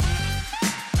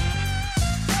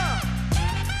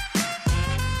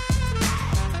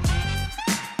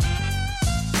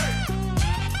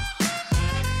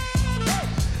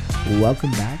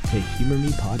Welcome back to Humor Me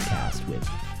Podcast with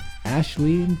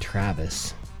Ashley and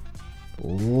Travis.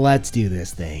 Let's do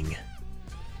this thing.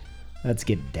 Let's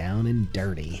get down and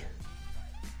dirty.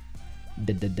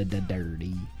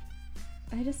 Dirty.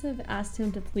 I just have asked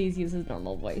him to please use his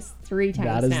normal voice 3 times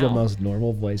That is now. the most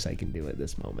normal voice I can do at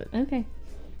this moment. Okay.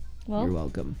 Well, You're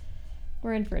welcome.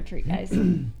 we're in for a treat, guys. was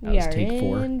We are take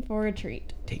 4. in for a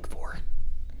treat. Take 4.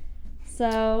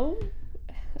 So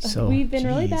we've been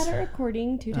really bad at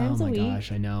recording 2 times a week. Oh my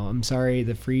gosh, I know. I'm sorry.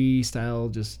 The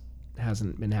freestyle just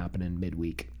hasn't been happening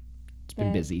midweek. It's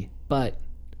been busy, but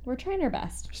We're trying our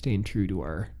best. we're staying true to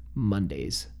our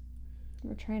Mondays.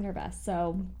 We're trying our best.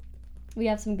 So we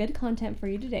have some good content for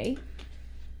you today.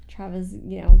 Travis,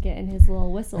 getting his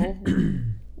little whistle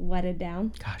wetted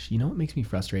down. Gosh, you know what makes me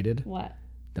frustrated? What?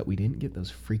 That we didn't get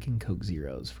those freaking Coke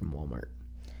Zeros from Walmart.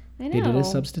 I know. They did a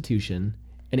substitution,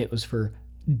 and it was for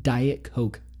Diet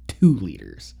Coke 2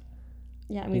 liters.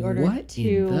 Yeah, and we ordered What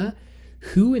 2.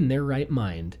 Who in their right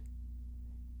mind?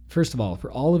 First of all,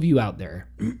 for all of you out there,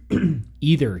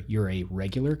 either you're a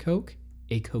regular Coke,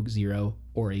 a Coke Zero,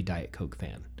 or a Diet Coke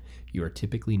fan. You are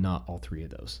typically not all 3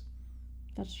 of those.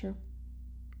 That's true.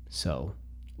 So,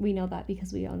 We know that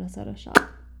because we own a soda shop. That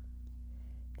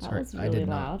sorry, was really I did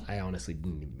loud. not. I honestly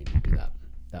didn't even mean to do that.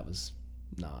 That was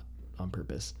not on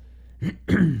purpose.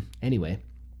 Anyway,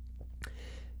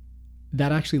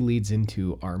 that actually leads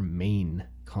into our main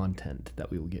content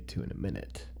that we will get to in a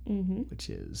minute, which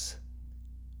is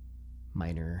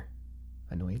minor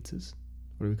annoyances.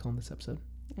 What are we calling this episode?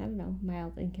 I don't know.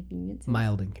 Mild inconvenience.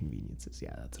 Mild inconveniences.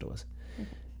 Yeah, that's what it was. Okay.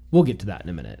 We'll get to that in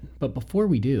a minute. But before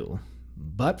we do,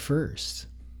 first,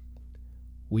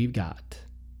 we've got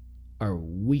our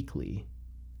weekly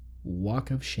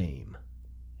walk of shame.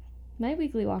 My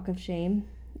weekly walk of shame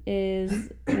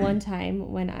is one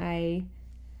time when I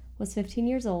was 15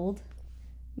 years old.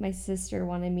 My sister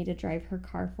wanted me to drive her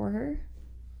car for her.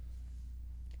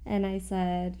 And I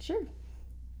said, sure.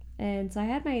 And so I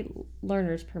had my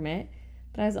learner's permit,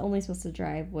 but I was only supposed to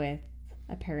drive with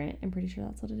a parent. I'm pretty sure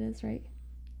that's what it is, right?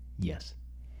 Yes.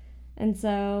 And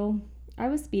so I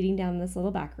was speeding down this little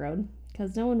back road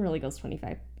because no one really goes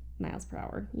 25 miles per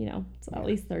hour, so at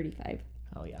least 35.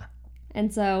 Oh, yeah.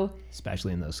 And so...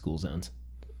 Especially in those school zones.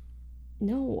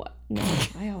 No,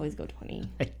 I always go 20.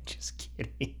 I'm just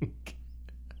kidding.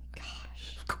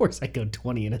 Gosh. Of course I go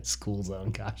 20 in a school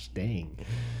zone. Gosh dang.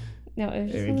 No, it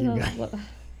was just one of those...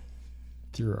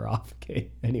 Threw her off. Okay.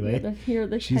 Anyway. You're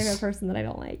the type of person that I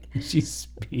don't like. She's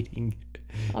speeding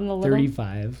on the little...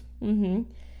 35. Mm-hmm.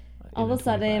 All of a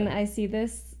sudden, I see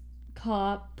this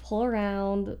cop pull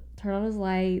around, turn on his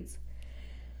lights,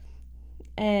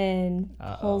 and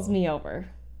pulls me over.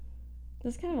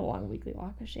 This is kind of a long weekly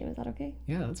walk of shame. Is that okay?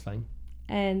 Yeah, that's fine.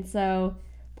 And so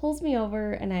pulls me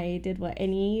over, and I did what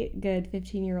any good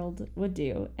 15-year-old would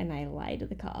do, and I lied to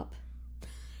the cop.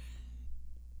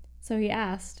 So he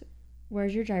asked,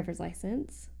 "Where's your driver's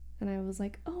license?" And I was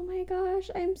like, "Oh my gosh,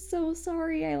 I'm so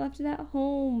sorry. I left it at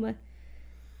home."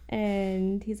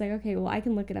 And he's like, "Okay, well, I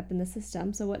can look it up in the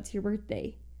system. So what's your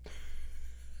birthday?"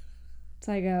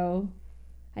 So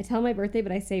I tell my birthday,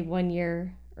 but I say 1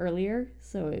 year earlier,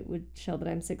 so it would show that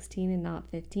I'm 16 and not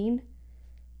 15.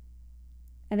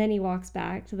 And then he walks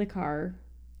back to the car,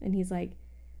 and he's like,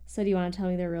 "So do you want to tell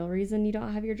me the real reason you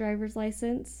don't have your driver's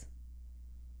license?"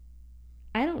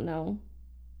 I don't know.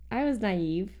 I was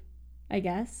naive, I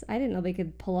guess. I didn't know they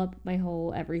could pull up my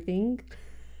whole everything.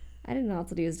 I didn't know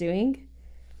that's what he was doing.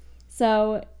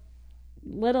 So,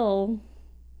 big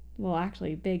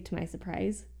to my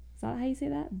surprise. Is that how you say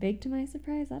that? Big to my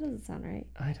surprise? That doesn't sound right.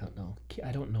 I don't know.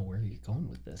 I don't know where you're going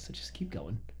with this, so just keep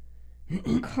going.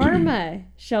 Karma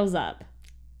shows up.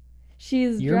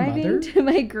 She's Your driving mother? to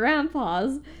my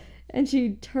grandpa's, and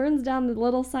she turns down the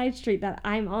little side street that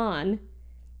I'm on,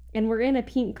 and we're in a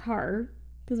pink car,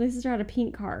 because my sister had a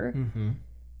pink car,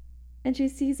 and she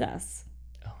sees us.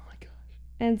 Oh my gosh.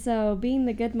 And so, being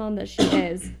the good mom that she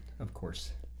is... Of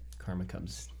course, Karma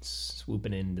comes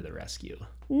swooping in to the rescue.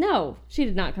 No, she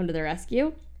did not come to the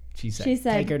rescue. She said,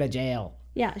 take her to jail.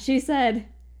 Yeah, she said,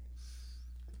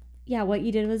 yeah, what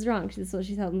you did was wrong. This is what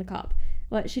she told the cop.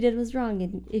 What she did was wrong,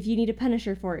 and if you need to punish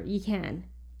her for it, you can.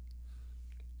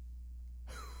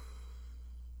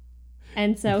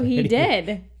 And so he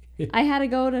did. I had to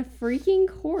go to freaking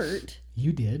court.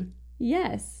 You did?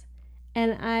 Yes.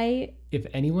 And If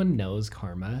anyone knows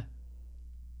Karma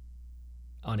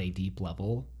on a deep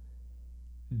level,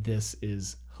 this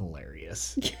is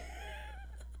hilarious.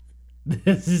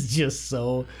 This is just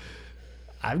so...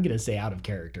 I'm going to say out of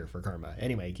character for Karma.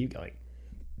 Anyway, keep going.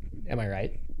 Am I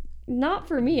right? Not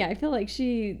for me. I feel like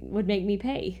she would make me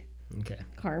pay. Okay.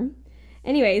 Carm.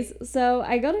 Anyways, so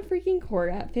I go to freaking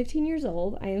court at 15 years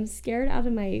old. I am scared out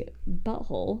of my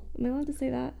butthole. Am I allowed to say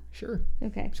that? Sure.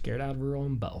 Okay. Scared out of her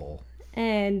own butthole.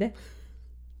 And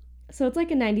so it's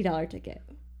like a $90 ticket.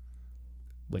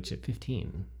 Which at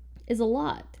 15 is a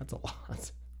lot. That's a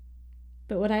lot.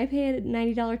 But would I pay a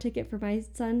 $90 ticket for my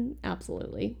son?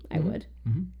 Absolutely. I would.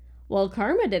 Mm-hmm. Well,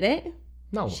 Karma did it.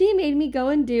 No. She made me go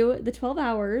and do the 12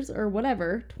 hours or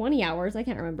whatever, 20 hours, I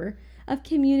can't remember, of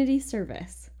community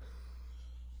service.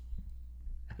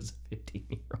 As a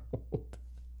 15-year-old.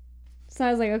 So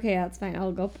I was like, okay, that's fine.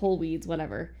 I'll go pull weeds,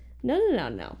 whatever.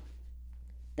 No.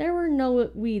 There were no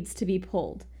weeds to be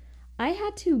pulled. I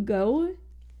had to go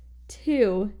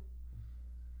to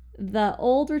the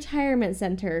old retirement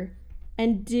center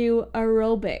and do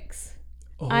aerobics.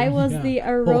 Oh, I was the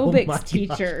aerobics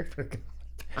teacher. Gosh, I forgot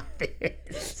about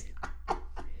this.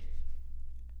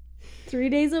 3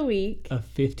 days a week. A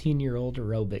 15-year-old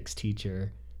aerobics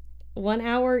teacher. 1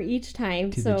 hour each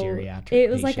time. To so the geriatric it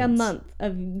was like a patients. month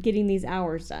of getting these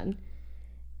hours done.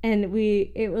 And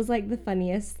it was like the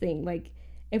funniest thing. Like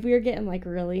if we were getting like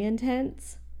really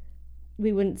intense,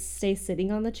 we wouldn't stay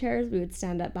sitting on the chairs. We would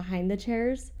stand up behind the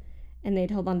chairs and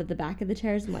they'd hold onto the back of the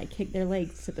chairs and like kick their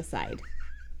legs to the side.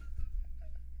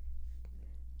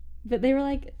 But they were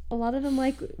like, a lot of them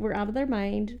like were out of their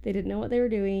mind. They didn't know what they were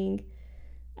doing.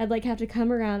 I'd like have to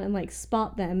come around and like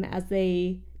spot them as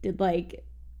they did like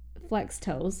flex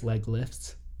toes. Leg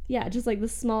lifts. Yeah, just like the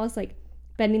smallest, like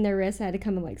bending their wrists. I had to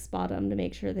come and like spot them to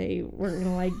make sure they weren't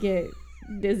gonna like get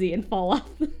dizzy and fall off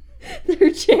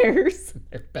their chairs.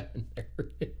 They're bending their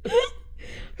wrists.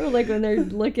 Or like when they're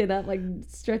looking up, like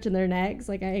stretching their necks,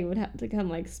 like I would have to come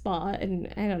like spot,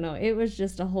 and I don't know. It was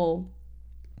just a whole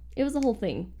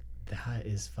thing. That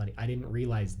is funny. I didn't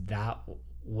realize that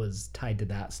was tied to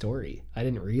that story. I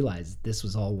didn't realize this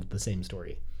was all the same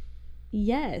story.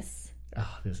 Yes.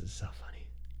 Oh, this is so funny.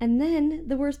 And then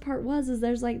the worst part is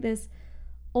there's like this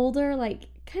older, like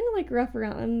kind of like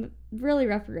really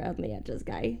rough around the edges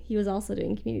guy. He was also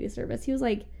doing community service. He was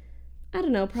like, I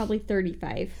don't know, probably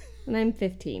 35, and I'm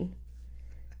 15.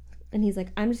 And he's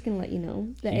like, I'm just gonna let you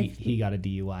know that he got a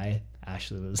DUI.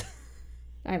 Ashley was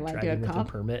I lied to a driving with a cop.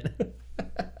 permit.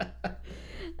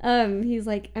 He's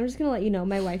like, I'm just gonna let you know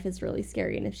my wife is really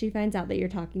scary, and if she finds out that you're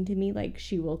talking to me, like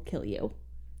she will kill you.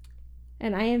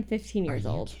 And I am 15 years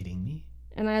old. Are you kidding me?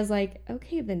 And I was like,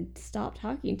 okay, then stop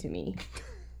talking to me.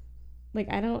 Like,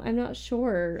 I'm not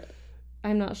sure.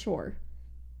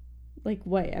 Like,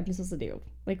 what I'm supposed to do.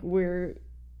 Like, we're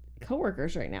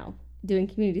coworkers right now doing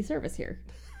community service here.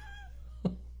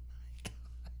 Oh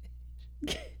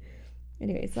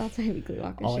Anyways, that's my weekly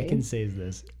walk of All shame. I can say is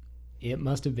this. It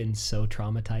must have been so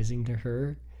traumatizing to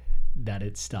her that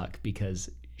it stuck, because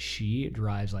she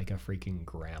drives like a freaking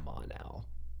grandma now.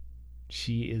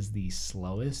 She is the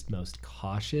slowest, most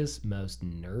cautious, most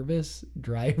nervous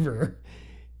driver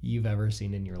you've ever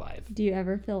seen in your life. Do you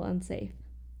ever feel unsafe?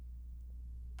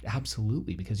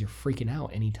 Absolutely, because you're freaking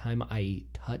out anytime I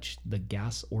touch the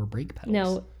gas or brake pedals.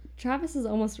 No, Travis has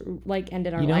almost like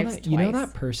ended our you know lives that, twice. You know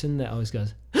that person that always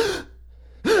goes,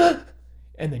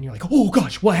 and then you're like, oh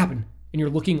gosh, what happened? And you're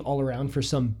looking all around for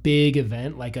some big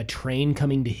event, like a train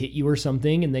coming to hit you or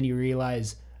something, and then you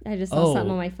realize, I just saw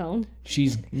something on my phone.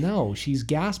 She's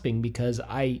gasping because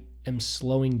I am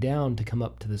slowing down to come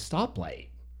up to the stoplight.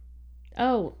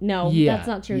 Oh, no, Yeah, that's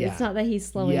not true. yeah. It's not that he's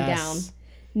slowing Yes. down.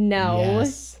 No.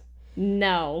 Yes.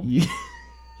 No. Yeah.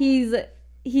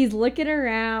 He's looking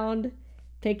around,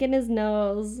 picking his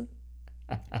nose,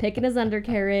 picking his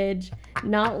undercarriage,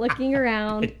 not looking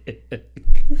around.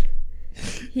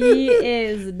 He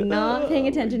is not paying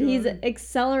attention. He's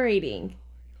accelerating.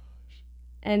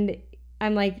 And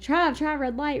I'm like, Trav,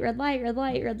 red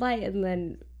light. And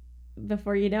then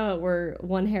before you know it, we're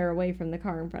one hair away from the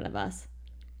car in front of us.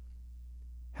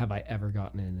 Have I ever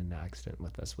gotten in an accident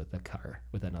with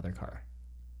another car?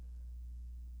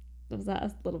 Was that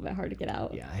a little bit hard to get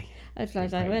out? Yeah. I was like,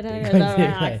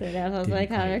 Didn't like,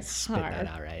 quite spit that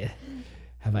out right.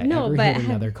 Have I No, ever but hit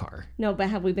another car? No, but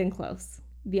have we been close?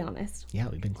 Be honest. Yeah,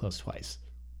 we've been close twice.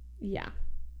 Yeah.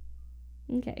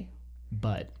 Okay.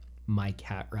 But my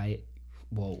cat, right?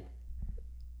 Whoa.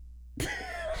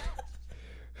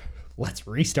 Let's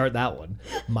restart that one.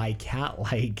 My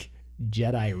cat-like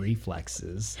Jedi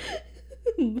reflexes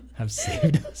have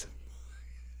saved us.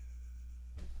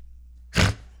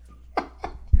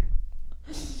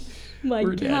 My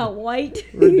We're cat dead. white.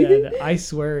 We're dead. I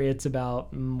swear it's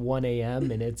about 1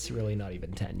 a.m. and it's really not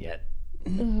even 10 yet.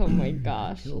 Oh my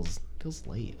gosh. Feels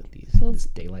late with Feels- this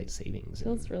daylight savings.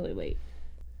 Feels really late.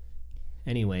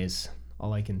 Anyways,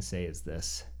 all I can say is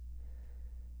this.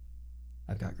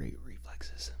 I've got great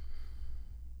reflexes.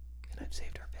 And I've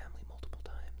saved our family multiple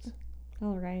times.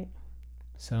 All right.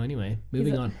 So anyway,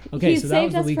 moving on. Okay, He's so that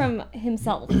was saved the us week. from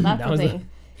himself. That's That the was thing.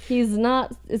 He's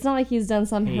not. It's not like he's done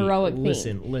some heroic thing.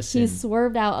 Listen. He's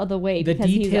swerved out of the way. The because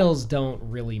details don't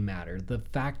really matter. The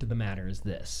fact of the matter is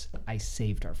this: I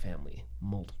saved our family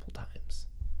multiple times.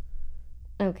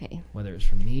 Okay. Whether it's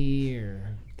from me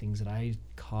or things that I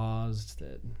caused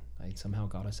that I somehow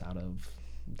got us out of,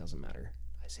 it doesn't matter.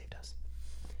 I saved us.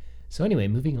 So anyway,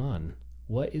 moving on.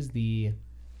 What is the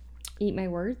Eat my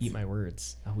words? Eat my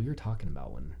words? Oh, we were talking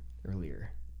about one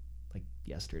earlier, like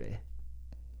yesterday.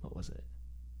 What was it?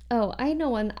 Oh, I know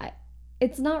one.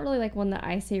 It's not really like one that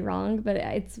I say wrong, but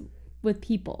it's with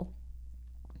people.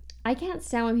 I can't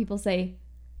stand when people say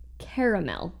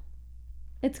caramel.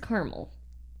 It's caramel.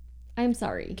 I'm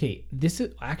sorry. Okay, this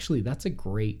is actually, that's a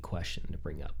great question to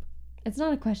bring up. It's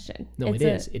not a question. No, it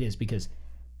is. It is, because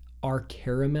are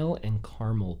caramel and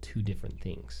caramel two different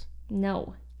things?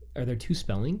 No. Are there two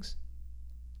spellings?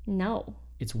 No.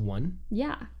 It's one,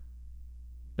 Yeah.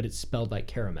 but it's spelled like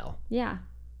caramel, Yeah.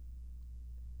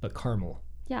 but caramel.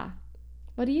 Yeah.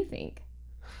 What do you think?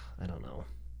 I don't know.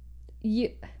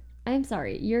 I'm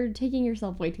sorry. You're taking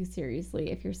yourself way too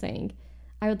seriously if you're saying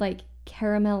I would like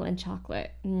caramel and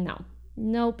chocolate. No.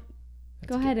 Nope.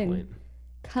 That's Go a good ahead and point.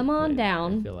 come on I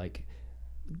down. feel like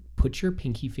put your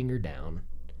pinky finger down.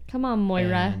 Come on,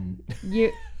 Moira. and-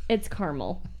 It's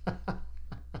caramel.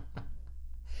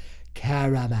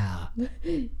 Caramel.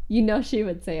 You know she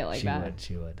would say it like that.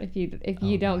 She would. If you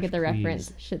Oh don't gosh, get the please. reference,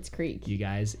 Schitt's Creek. You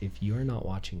guys, if you are not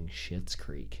watching Schitt's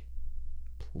Creek,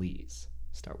 please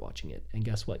start watching it. And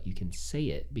guess what? You can say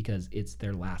it because it's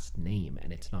their last name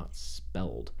and it's not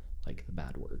spelled like the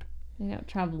bad word. I know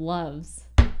Trav loves.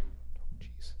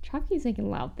 Jeez. Trav keeps making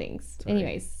loud things. Sorry.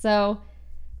 Anyways, so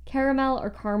caramel or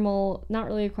caramel, not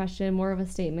really a question, more of a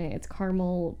statement. It's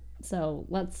caramel. So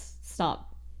let's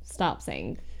stop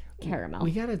saying caramel.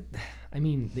 We gotta, I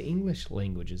mean, the English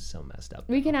language is so messed up.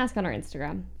 We can ask on our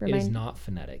Instagram. It is not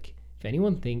phonetic. If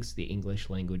anyone thinks the English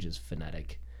language is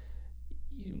phonetic,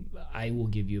 I will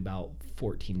give you about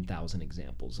 14,000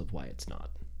 examples of why it's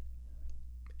not.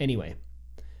 Anyway,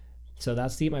 so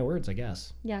that's the Eat My Words, I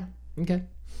guess. Yeah. Okay.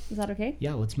 Is that okay?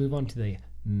 Yeah, let's move on to the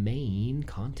main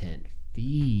content.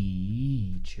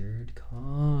 Featured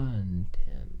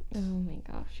content. Oh my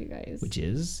gosh, you guys. Which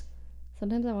is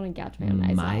Sometimes I want to gouge my own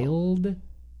eyes out. mild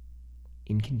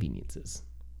inconveniences.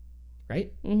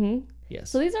 Right? Mm-hmm. Yes.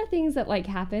 So these are things that like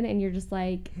happen and you're just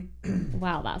like,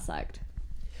 wow, that sucked.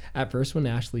 At first, when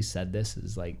Ashley said this,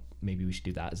 is like, maybe we should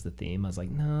do that as the theme. I was like,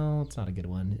 no, it's not a good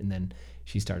one. And then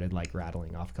she started like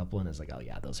rattling off a couple, and I was like, oh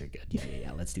yeah, those are good.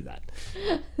 Yeah, let's do that.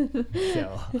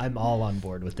 So I'm all on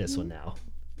board with this one now.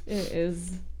 It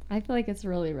is. I feel like it's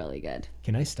really, really good.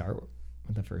 Can I start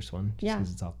with the first one? Just Yeah.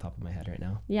 because it's off the top of my head right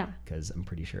now. Yeah. Because I'm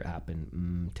pretty sure it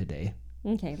happened today.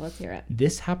 Okay, let's hear it.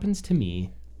 This happens to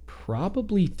me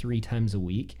probably 3 times a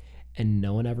week, and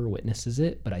no one ever witnesses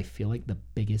it, but I feel like the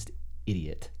biggest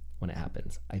idiot when it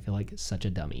happens. I feel like such a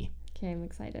dummy. Okay, I'm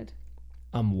excited.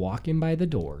 I'm walking by the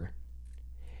door,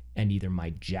 and either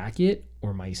my jacket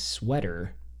or my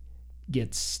sweater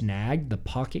gets snagged. The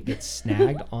pocket gets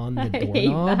snagged on the I hate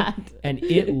doorknob, that. and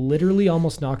it literally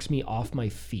almost knocks me off my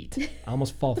feet. I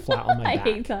almost fall flat on my I back.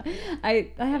 hate that.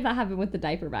 I have that happen with the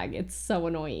diaper bag. It's so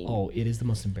annoying. Oh, it is the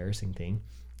most embarrassing thing.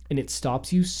 And it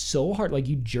stops you so hard. Like,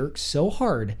 you jerk so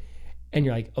hard. And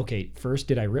you're like, okay, first,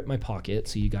 did I rip my pocket?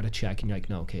 So you got to check. And you're like,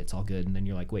 no, okay, it's all good. And then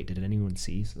you're like, wait, did anyone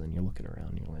see? So then you're looking around.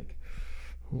 And you're like,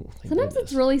 oh, thank Sometimes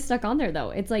goodness. it's really stuck on there,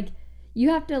 though. It's like you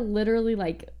have to literally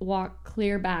like walk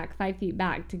clear back 5 feet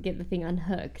back to get the thing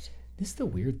unhooked. This is the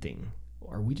weird thing.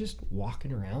 Are we just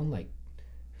walking around like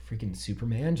freaking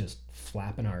Superman, just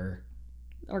flapping our...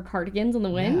 Or cardigans in the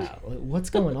wind. Yeah, what's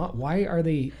going on? Why are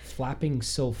they flapping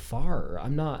so far?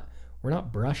 We're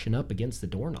not brushing up against the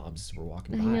doorknobs as we're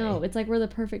walking by. I know. It's like we're the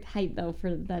perfect height, though,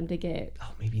 for them to get.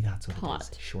 Oh, maybe that's what Caught.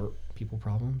 it is. Short people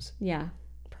problems. Yeah,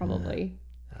 probably.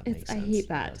 That makes I sense. hate It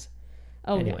that. does.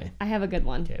 Oh, Anyway. I have a good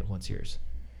one. Okay, what's yours?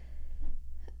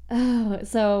 Oh,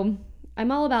 so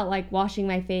I'm all about like washing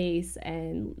my face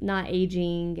and not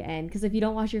aging. And because if you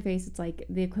don't wash your face, it's like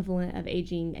the equivalent of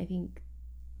aging, I think,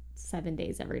 7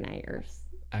 days every night or.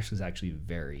 Ashley's actually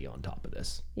very on top of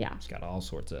this. Yeah. She's got all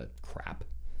sorts of crap.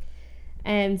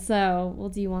 And so, well,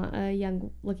 do you want a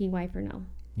young looking wife or no?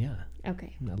 Yeah,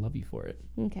 Okay. I love you for it.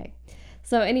 Okay.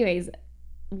 So, anyways,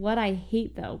 what I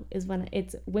hate though is when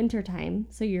it's winter time.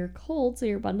 So you're cold, so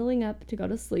you're bundling up to go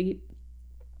to sleep,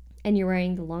 and you're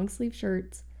wearing the long sleeve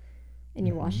shirts, and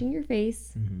you're washing your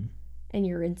face, Mm-hmm. and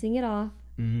you're rinsing it off,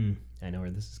 I know where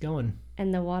this is going.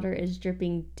 and the water is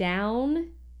dripping down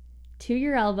to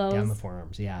your elbows. Down the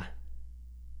forearms, yeah.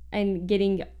 and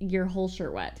getting your whole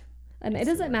shirt wet. And It's it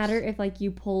the doesn't matter worst. if like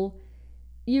you pull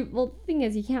well, the thing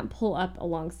is you can't pull up a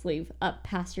long sleeve up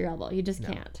past your elbow. You just No.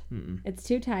 can't. Mm-mm. It's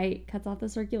too tight, cuts off the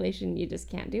circulation, you just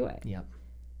can't do it. Yep.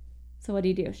 So what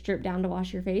do? Strip down to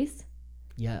wash your face?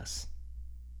 Yes.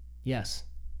 Yes.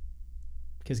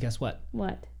 Because guess what?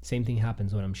 What? Same thing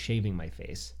happens when I'm shaving my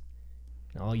face.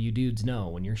 And all you dudes know,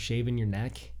 when you're shaving your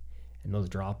neck and those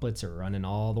droplets are running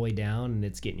all the way down and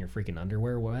it's getting your freaking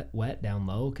underwear wet down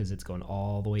low because it's going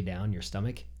all the way down your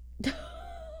stomach,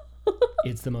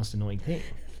 it's the most annoying thing.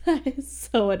 That is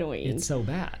so annoying. It's so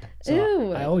bad. So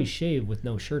Ew. I always shave with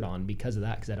no shirt on because of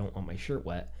that, because I don't want my shirt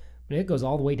wet. But it goes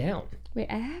all the way down. Wait,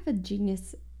 I have a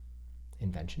genius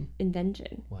Invention?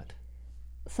 invention. What?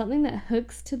 Something that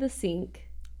hooks to the sink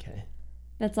Okay.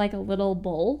 that's like a little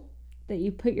bowl that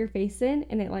you put your face in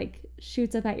and it like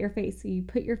shoots up at your face. So you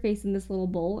put your face in this little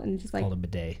bowl and it's just like Called a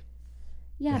bidet.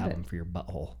 yeah, They have but them for your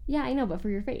butthole. yeah, I know, but for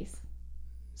your face.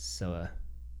 So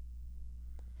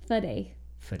Fade.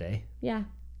 bidet, Yeah.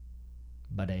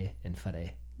 bidet, and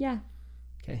fade. Yeah.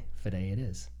 Okay, fade it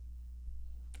is.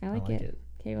 I like, it.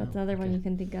 Okay, what's Oh, another one okay. you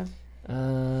can think of?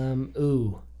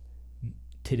 Ooh.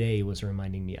 Today was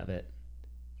reminding me of it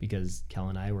because Kel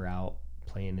and I were out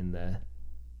playing in the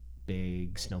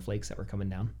big snowflakes that were coming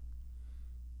down.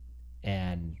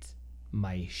 And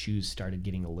my shoes started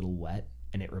getting a little wet,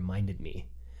 and it reminded me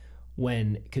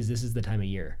because this is the time of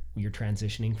year when you're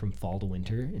transitioning from fall to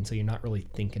winter, and so you're not really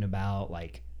thinking about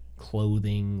like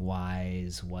clothing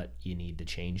wise what you need to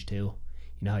change to. You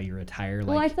know how your attire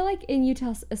Well, I like feel like in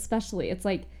Utah especially, it's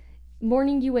like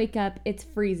morning you wake up, it's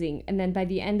freezing, and then by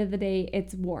the end of the day,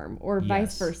 it's warm, or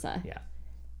vice Yes. versa.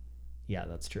 Yeah,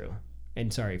 that's true.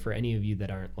 And sorry for any of you that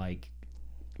aren't like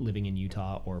living in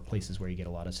Utah or places where you get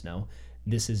a lot of snow.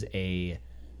 This is a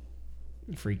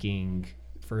freaking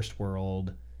first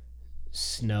world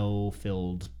snow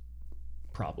filled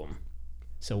problem.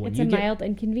 So when It's you a get mild it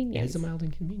inconvenience. is a mild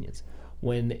inconvenience.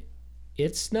 When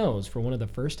it snows for one of the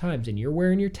first times and you're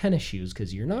wearing your tennis shoes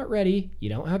because you're not ready, you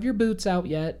don't have your boots out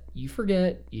yet, you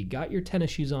forget, you got your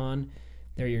tennis shoes on,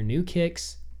 they're your new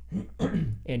kicks,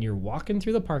 and you're walking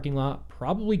through the parking lot,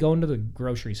 probably going to the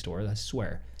grocery store, I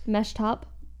swear. Mesh top.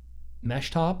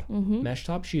 Mesh top, Mm-hmm. mesh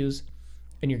top shoes,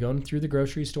 and you're going through the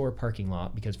grocery store parking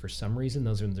lot because for some reason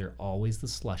those ones are always the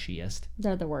slushiest.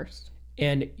 They're the worst.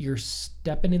 And you're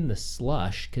stepping in the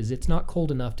slush because it's not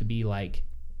cold enough to be like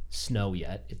snow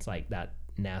yet. It's like that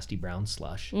nasty brown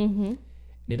slush. Mm-hmm. And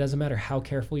it doesn't matter how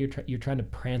careful you're trying to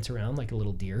prance around like a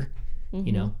little deer,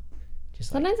 you know?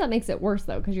 Just like, Sometimes that makes it worse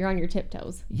though, because you're on your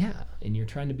tiptoes. yeah, and you're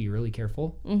trying to be really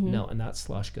careful. Mhm. No, and that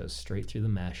slush goes straight through the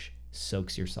mesh,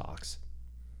 soaks your socks.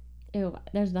 Ew,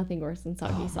 there's nothing worse than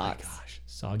soggy Oh socks. my gosh,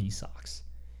 soggy socks.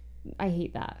 I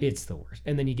hate that. It's the worst.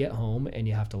 And then you get home and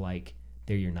you have to like,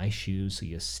 they're your nice shoes, so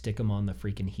you stick them on the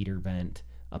freaking heater vent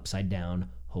upside down,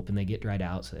 hoping they get dried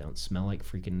out so they don't smell like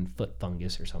freaking foot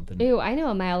fungus or something. Ew, I know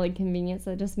a mild inconvenience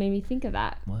that just made me think of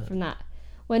that. What? From that.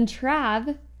 When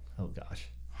Trav Oh gosh.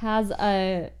 has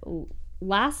a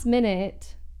last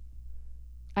minute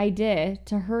idea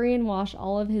to hurry and wash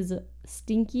all of his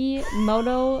stinky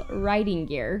moto riding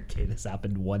gear, Okay, this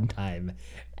happened one time.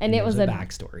 and it was there's a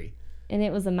backstory.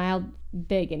 mild,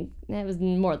 big, and it was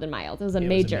more than mild. It was a It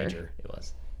major. was a major. It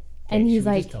was. And he's should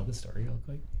we like- just tell the story real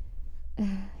quick.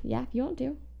 Yeah, if you want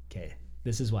to. Okay,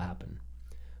 this is what happened.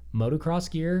 Motocross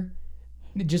gear,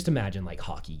 just imagine like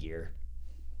hockey gear.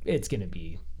 It's going to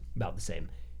be about the same.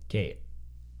 Okay,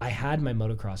 I had my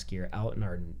motocross gear out in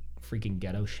our freaking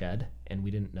ghetto shed, and we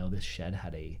didn't know this shed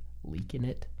had a leak in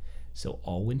it. So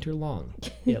all winter long,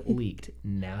 it leaked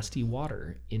nasty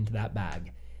water into that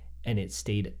bag, and it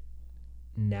stayed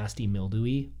nasty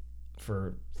mildewy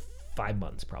for 5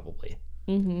 months probably.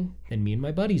 Mm-hmm. Then me and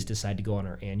my buddies decide to go on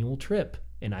our annual trip,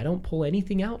 and I don't pull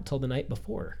anything out till the night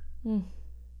before. Mm.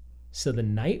 So the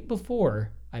night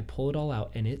before, I pull it all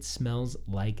out, and it smells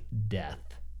like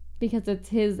death Because it's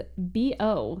his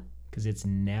BO. because it's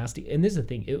nasty. And this is the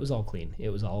thing: it was all clean. It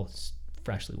was all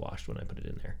freshly washed when I put it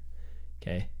in there.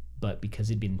 Okay, but because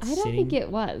it'd been I don't sitting, think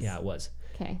it was. yeah, it was.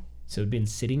 Okay. So it'd been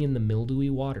sitting in the mildewy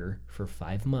water for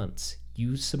 5 months.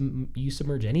 You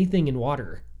submerge anything in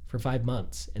water for 5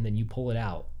 months, and then you pull it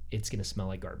out, it's gonna smell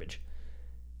like garbage.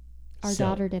 Our So-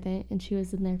 daughter did it, and she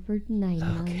was in there for 9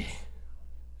 Okay, months.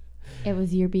 It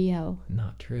was your BO.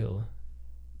 not true.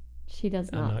 She does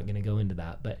I'm not. not gonna go into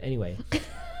that, but anyway,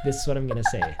 this is what I'm gonna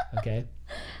say. Okay,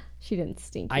 She didn't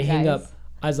stink. I you hang guys. up.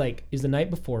 I was like, "Is the night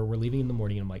before? We're leaving in the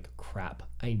morning." And I'm like, "Crap!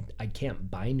 I can't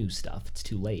buy new stuff. It's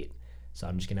too late. So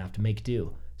I'm just gonna have to make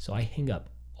do." So I hang up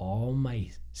all my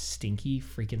stinky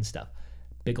freaking stuff,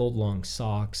 big old long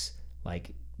socks,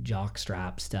 like jock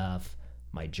strap stuff,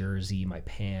 my jersey, my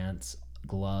pants,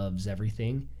 gloves,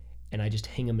 everything, and I just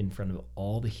hang them in front of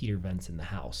all the heater vents in the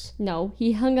house. No,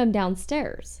 he hung them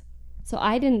downstairs. So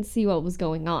I didn't see what was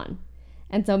going on.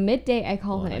 And so midday, I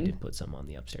call And I him. did put some on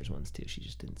the upstairs ones too. She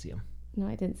just didn't see them. No,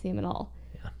 I didn't see him at all.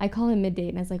 Yeah. I call him midday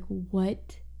and I was like,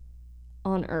 what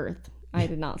on earth? I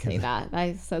did not say that.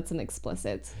 I said some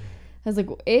explicits. I was like,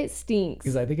 it stinks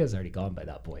Because I think I was already gone by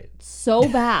that point. so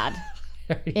bad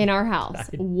in our house.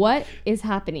 What is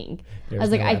happening? I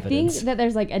was like, no I evidence. think that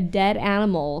there's like a dead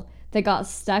animal that got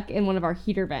stuck in one of our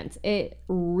heater vents. It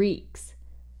reeks.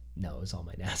 No, it was all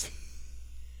my nasty.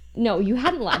 No, you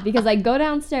hadn't left because I go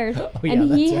downstairs yeah,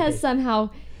 and he that's has right. somehow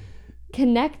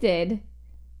connected.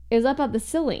 It was up at the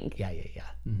ceiling. Yeah.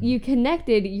 Mhm. You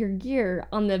connected your gear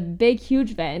on the big,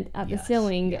 huge vent at the Yes,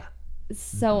 ceiling. yeah.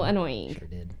 So annoying. Sure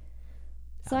did.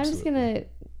 So I'm just going to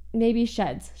maybe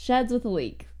sheds with a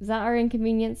leak. Is that our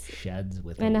inconvenience? Sheds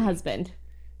with And a leak. husband.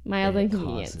 My other It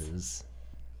inconvenience. causes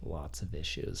lots of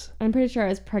issues. I'm pretty sure I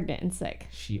was pregnant and sick.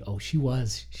 She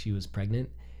was pregnant,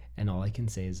 and all I can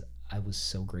say is I was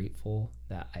so grateful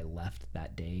that I left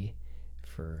that day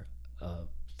for a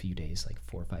few days, like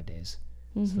 4 or 5 days,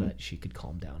 so that she could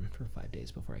calm down for 5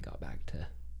 days before I got back to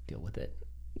deal with it.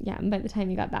 Yeah, and by the time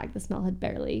you got back, the smell had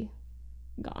barely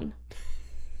gone.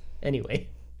 Anyway,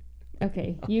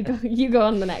 Okay, you go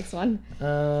on the next one.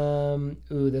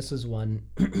 This was one.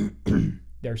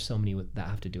 There's so many that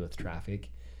have to do with traffic.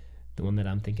 The one that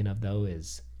I'm thinking of though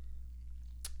is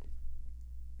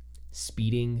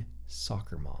speeding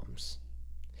soccer moms.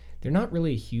 They're not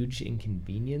really a huge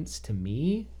inconvenience to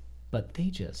me, but they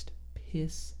just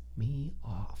piss me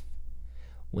off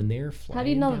when they're flying. How do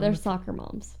you know that down they're the soccer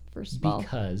moms, first of all?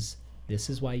 Because this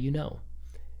is why you know.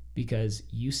 Because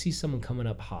you see someone coming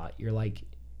up hot, you're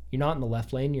not in the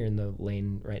left lane, you're in the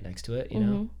lane right next to it, you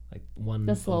know? Like one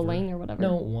The slow over, lane or whatever.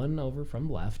 No, one over from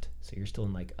left. So you're still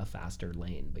in like a faster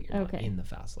lane, but you're not Okay. in the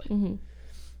fast lane. Mm-hmm.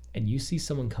 And you see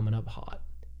someone coming up hot,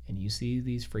 and you see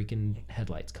these freaking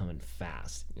headlights coming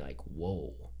fast. You're like,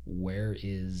 whoa, where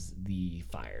is the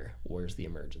fire? Where's the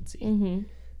emergency?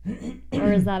 Mm-hmm.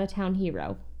 Or is that a town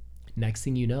hero? Next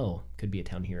thing you know, could be a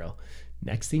town hero.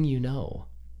 Next thing you know,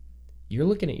 you're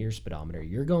looking at your speedometer,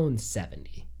 you're going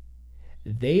 70.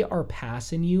 They are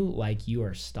passing you like you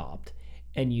are stopped.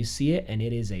 And you see it, and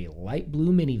it is a light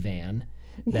blue minivan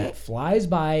that flies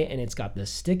by, and it's got the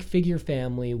stick figure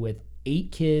family with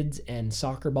 8 kids and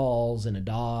soccer balls and a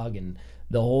dog and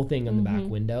the whole thing on the back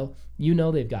window. You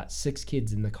know they've got 6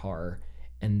 kids in the car,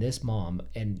 and this mom,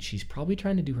 and she's probably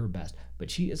trying to do her best, but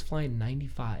she is flying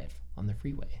 95 on the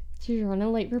freeway. She's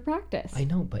running late for practice. I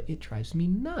know, but it drives me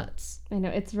nuts. I know,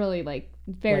 it's really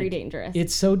very Like, dangerous.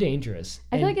 It's so dangerous.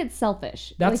 I feel And like it's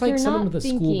selfish. that's like you're someone not with a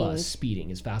school thinking- bus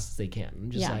speeding as fast as they can. I'm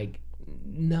just Yeah. like,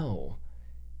 no.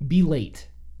 Be late.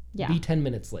 Yeah. Be 10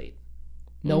 minutes late.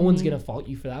 No one's going to fault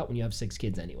you for that when you have 6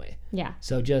 kids anyway. Yeah.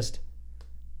 So just,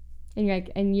 And you're like,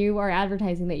 and you are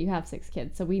advertising that you have 6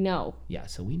 kids, so we know. yeah,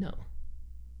 so we know.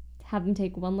 Have them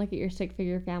take one look at your stick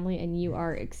figure family, and you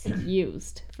are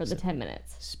excused for the 10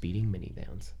 minutes. Speeding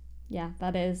minivans. Yeah,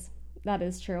 that is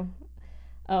true.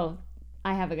 Oh,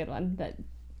 I have a good one that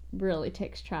really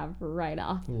ticks Trav right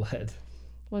off. What?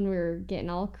 When we were getting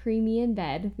all creamy in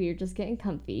bed, we were just getting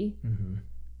comfy. Mm-hmm.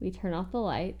 We turn off the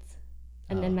lights,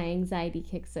 and then my anxiety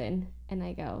kicks in, and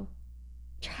I go,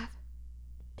 Trav,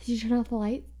 did you turn off the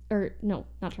lights? Or no,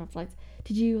 not turn off the lights.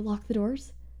 Did you lock the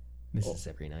doors? This is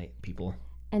every night, people.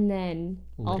 And then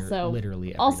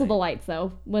Literally every also night. the lights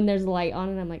though. When there's a light on,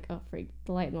 and I'm like, oh freak,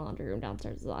 the light in the laundry room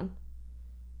downstairs is on.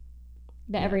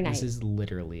 Every night. This is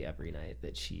literally every night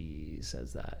that she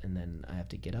says that, and then I have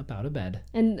to get up out of bed.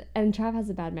 And Trav has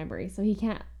a bad memory, so he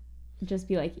can't just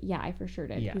be like, yeah, I for sure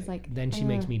did. Yeah. He's like, Then she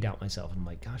makes me doubt myself, and I'm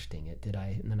like, gosh dang it, did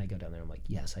I? And then I go down there, and I'm like,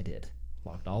 yes, I did.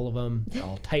 Locked all of them. They're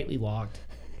all tightly locked,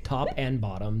 top and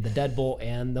bottom, the deadbolt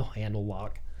and the handle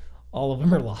lock. All of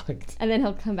them are locked. And then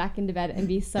he'll come back into bed and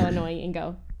be so annoying and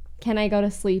go, can I go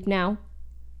to sleep now?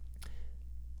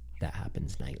 That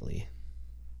happens nightly.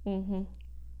 Mm-hmm.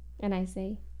 And I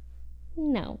say,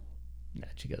 no. And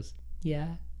she goes,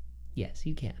 yeah, yes,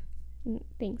 you can.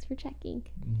 Thanks for checking.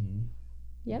 Mm-hmm.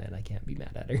 Yep. And I can't be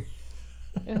mad at her.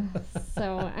 Ugh,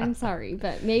 so I'm sorry,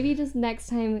 but maybe just next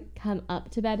time come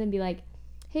up to bed and be like,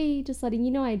 hey, just letting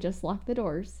you know I just locked the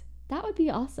doors. That would be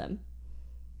awesome.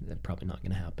 That's probably not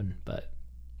going to happen, but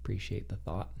appreciate the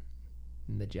thought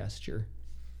and the gesture.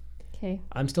 Okay.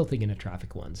 I'm still thinking of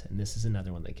traffic ones, and this is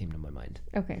another one that came to my mind.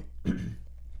 Okay.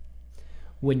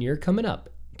 When you're coming up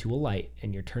to a light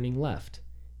and you're turning left,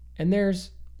 and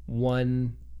there's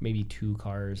one, maybe 2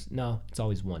 cars. No, it's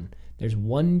always one. There's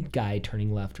one guy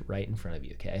turning left right in front of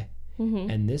you, okay?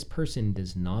 And this person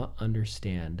does not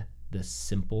understand the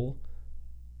simple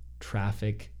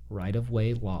traffic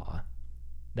right-of-way law.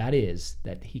 That is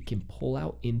that he can pull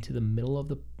out into the middle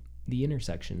of the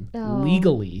intersection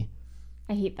legally.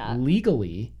 I hate that.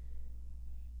 Legally.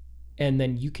 And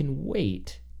then you can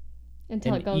wait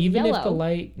until it goes even yellow. If the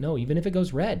light, even if it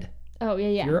goes red. Oh,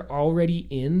 yeah. You're already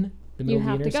in the middle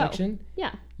of the intersection.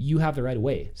 Yeah. You have the right of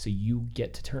way, so you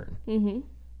get to turn.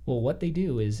 Well, what they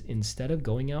do is instead of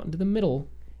going out into the middle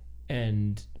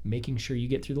and making sure you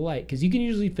get through the light, because you can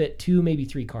usually fit 2, maybe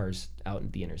 3 cars out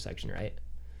at the intersection, right?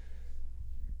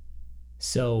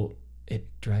 So it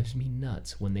drives me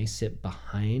nuts when they sit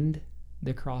behind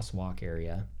the crosswalk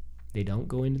area. They don't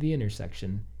go into the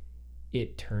intersection.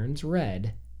 It turns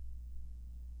red.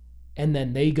 And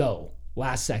then they go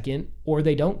last second, or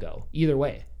they don't go. Either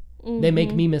way. They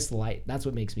make me miss the light. That's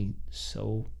what makes me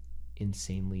so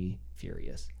insanely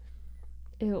furious.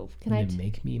 Ew. They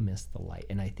make me miss the light.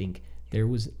 And I think there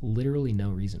was literally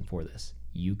no reason for this.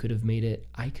 You could have made it.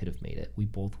 I could have made it. We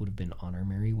both would have been on our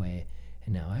merry way.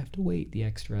 And now I have to wait the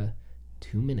extra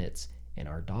 2 minutes. And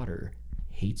our daughter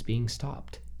hates being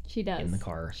stopped. She does. In the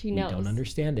car. She knows. We don't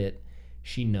understand it.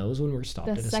 She knows when we're stopped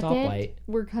at a stoplight.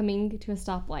 We're coming to a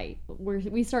stoplight,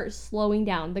 we start slowing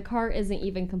down. The car isn't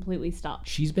even completely stopped.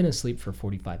 She's been asleep for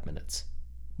 45 minutes.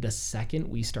 The second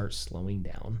we start slowing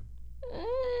down,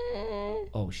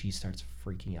 she starts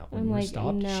freaking out. When we're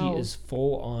stopped, no. She is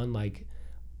full on like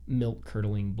milk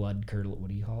curdling, blood curdle. What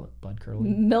do you call it? Blood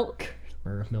curdling? Milk.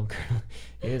 Or milk curdle.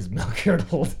 It is milk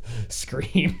curdled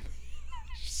scream.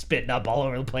 Spitting up all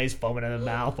over the place, foaming in the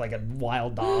mouth like a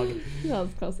wild dog. That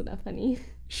was close enough, honey.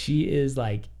 She is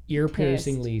like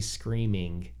ear-piercingly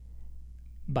screaming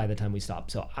by the time we stop.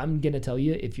 So I'm going to tell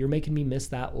you, if you're making me miss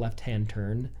that left-hand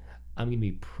turn, I'm going to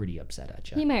be pretty upset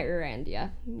at you. He might rear-end you.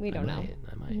 We don't know.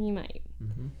 I might. He might.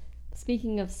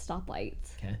 Speaking of stoplights,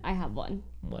 I have one.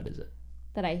 What is it?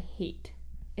 That I hate.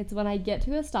 It's when I get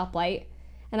to a stoplight,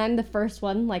 and I'm the first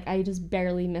one. Like, I just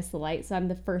barely miss the light, so I'm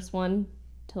the first one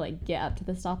to like get up to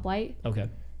the stoplight. Okay.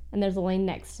 And there's a lane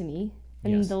next to me.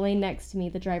 And the lane next to me,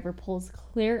 the driver pulls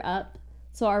clear up,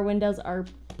 so our windows are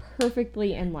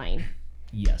perfectly in line.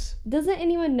 Yes. Doesn't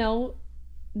anyone know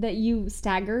that you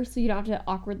stagger so you don't have to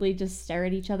awkwardly just stare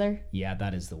at each other? Yeah,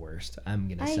 that is the worst. I'm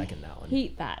going to second that one. I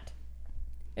hate that.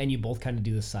 And you both kind of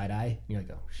do the side eye. And you're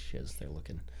like, oh, shiz, they're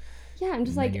looking. Yeah, I'm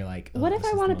just and you're like, what if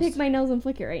I want to pick my nose and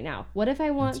flick it right now? What if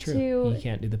I want to... You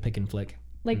can't do the pick and flick.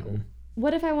 Like...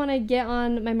 What if I want to get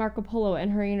on my Marco Polo and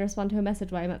hurry and respond to a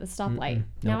message while I'm at the stoplight? Nope.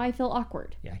 Now I feel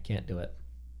awkward. Yeah, I can't do it.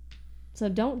 So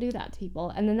don't do that to people.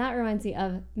 And then that reminds me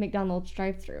of McDonald's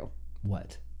drive-thru.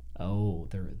 What? Oh,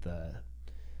 the...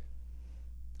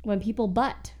 When people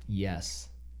butt. Yes.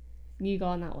 You go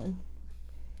on that one.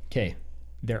 Okay.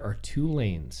 There are 2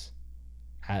 lanes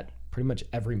at pretty much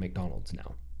every McDonald's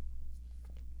now.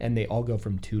 And they all go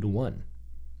from 2 to 1.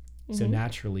 So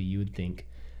naturally you would think...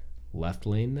 left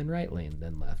lane, then right lane,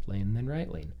 then left lane, then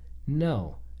right lane.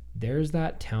 No. There's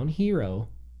that town hero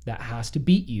that has to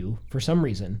beat you for some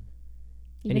reason.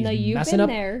 Even though you've been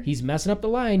there. He's messing up the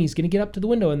line. He's going to get up to the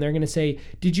window and they're going to say,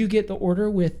 did you get the order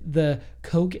with the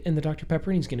Coke and the Dr. Pepper?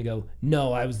 And he's going to go,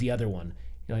 no, I was the other one.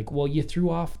 You're like, well, you threw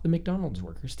off the McDonald's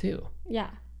workers too. Yeah.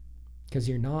 Because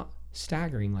you're not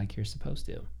staggering like you're supposed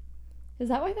to. Is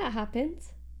that why that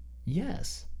happens?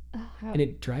 Yes. And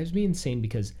it drives me insane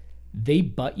because... they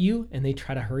butt you and they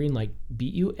try to hurry and like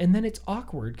beat you, and then it's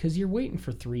awkward because you're waiting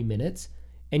for 3 minutes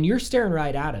and you're staring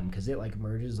right at him because it like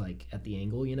merges like at the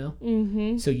angle, you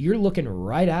know. So you're looking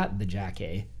right at the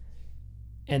jackie,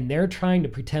 and they're trying to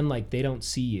pretend like they don't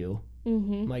see you.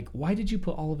 Like, why did you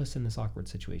put all of us in this awkward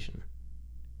situation?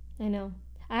 I know.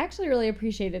 I actually really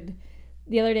appreciated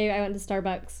the other day. I went to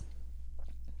Starbucks,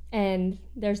 and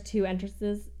there's 2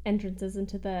 entrances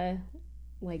into the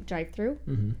like drive-through.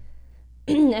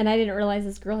 And I didn't realize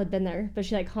this girl had been there, but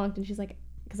she like honked and she's like,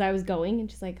 because I was going,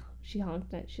 and she's like, she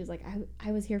honked and she was like,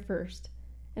 I was here first.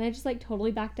 And I just like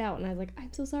totally backed out and I was like,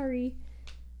 I'm so sorry.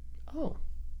 Oh,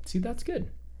 see, that's good.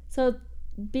 So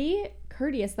be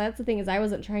courteous. That's the thing, is I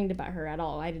wasn't trying to butt her at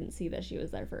all. I didn't see that she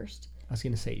was there first. I was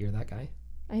going to say, you're that guy.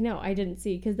 I know, I didn't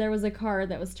see, because there was a car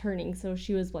that was turning, so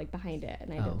she was like behind it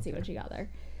and I didn't see when she got there.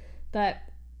 But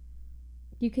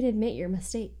you can admit your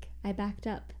mistake. I backed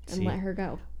up and let her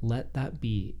go. Let that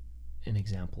be an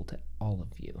example to all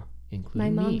of you,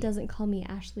 including my mom me. Doesn't call me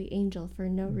Ashley Angel for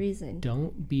no reason.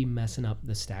 Don't be messing up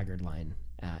the staggered line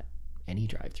at any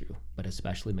drive-thru, but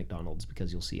especially McDonald's,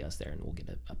 because you'll see us there and we'll get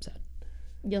upset.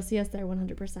 You'll see us there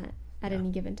 100% at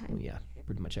any given time. Yeah,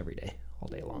 pretty much every day, all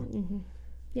day long.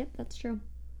 Yep, that's true.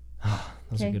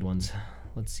 Those are good ones.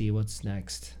 Let's see what's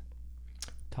next.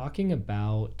 Talking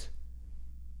about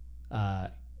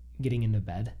Getting into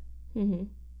bed, Mm-hmm.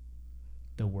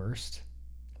 the worst.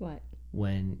 What?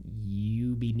 When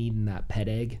you be needing that pet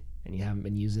egg and you haven't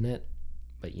been using it,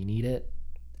 but you need it.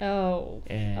 Oh.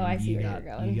 And I see where got,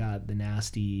 you're going. You got the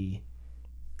nasty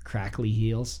crackly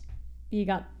heels. You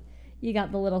got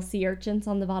the little sea urchins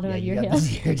on the bottom of You your got heels.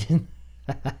 the sea urchin.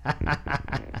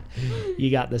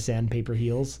 You got the sandpaper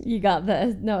heels. You got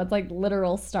it's like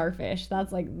literal starfish.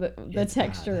 That's like the It's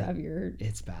texture bad. of your.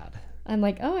 It's bad. I'm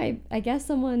like, oh, I guess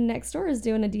someone next door is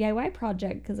doing a DIY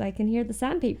project because I can hear the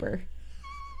sandpaper.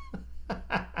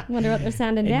 I wonder what they're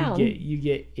sanding down. You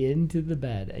get into the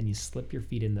bed and you slip your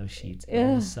feet in those sheets. And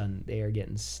all of a sudden, they are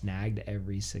getting snagged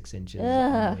every 6 inches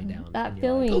all the way down. That and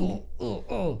feeling. Like,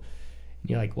 oh. And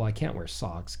you're like, well, I can't wear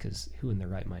socks because who in their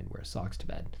right mind wears socks to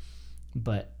bed?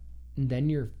 But then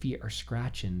your feet are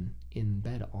scratching in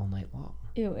bed all night long.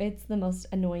 Ew, it's the most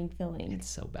annoying feeling. It's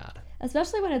so bad.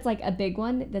 Especially when it's like a big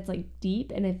one that's like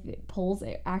deep, and if it pulls,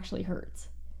 it actually hurts.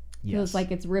 Yes. It's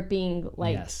like it's ripping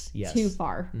like yes. too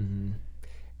far. Mm-hmm.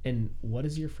 And what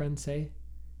does your friend say?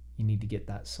 You need to get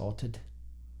that salted.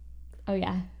 Oh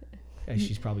yeah.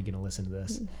 She's probably going to listen to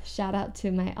this. Shout out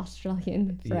to my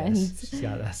Australian friends, Yes, she's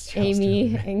got that.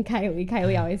 Amy and Kylie.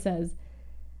 Kylie always says,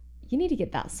 "You need to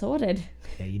get that sorted."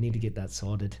 Yeah, you need to get that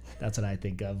sorted. That's what I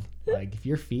think of. Like, if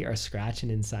your feet are scratching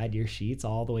inside your sheets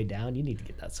all the way down, you need to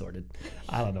get that sorted.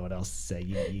 I don't know what else to say.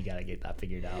 You got to get that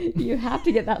figured out. You have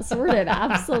to get that sorted.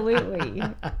 Absolutely.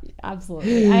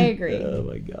 Absolutely. I agree. Oh,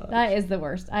 my God. That is the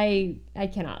worst. I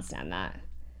cannot stand that.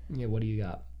 Yeah, what do you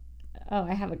got? Oh,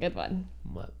 I have a good one.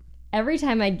 What? Every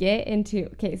time I get into...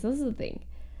 Okay, so this is the thing.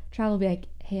 Travel will be like,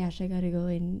 hey, Ash, I got to go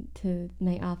into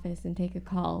my office and take a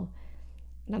call.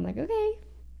 And I'm like, okay.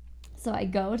 So I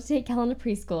go to take Kellen to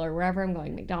preschool or wherever I'm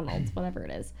going, McDonald's, whatever it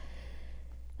is.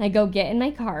 I go get in my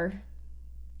car,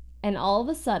 and all of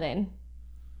a sudden,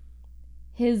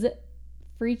 his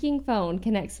freaking phone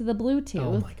connects to the Bluetooth.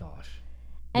 Oh, my gosh.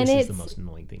 And This it's is the most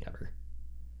annoying thing ever.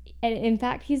 And in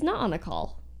fact, he's not on a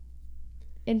call.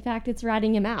 In fact, it's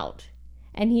ratting him out.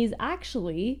 And he's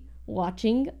actually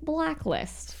watching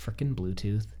Blacklist. Freaking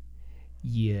Bluetooth.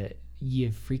 You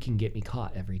freaking get me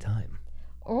caught every time.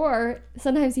 Or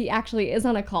sometimes he actually is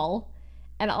on a call,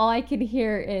 and all I can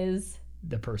hear is...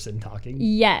 The person talking?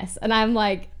 Yes. And I'm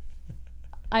like...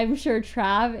 I'm sure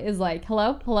Trav is like,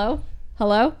 hello? Hello?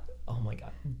 Hello? Oh, my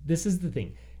God. This is the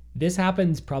thing. This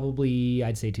happens probably,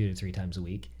 I'd say 2 to 3 times a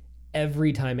week.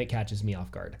 Every time it catches me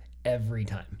off guard. Every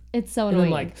time. It's so And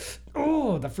annoying. I'm like,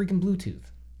 oh, the freaking Bluetooth.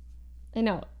 I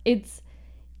know. It's...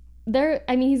 There.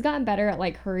 I mean, he's gotten better at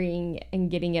like hurrying and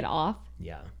getting it off.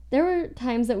 Yeah. There were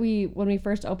times that when we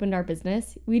first opened our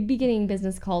business, we'd be getting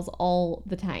business calls all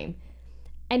the time.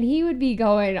 And he would be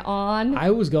going on.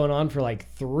 I was going on for like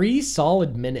 3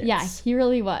 solid minutes. Yeah, he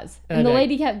really was. And And the I-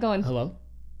 lady kept going, Hello?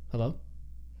 Hello?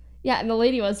 yeah, and the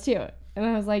lady was too. And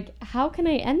I was like, how can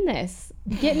I end this?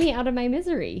 Get me out of my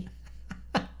misery.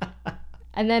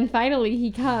 And then finally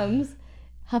he comes,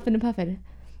 huffing and puffing.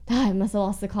 Ah, I must have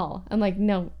lost the call. I'm like,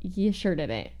 no, you sure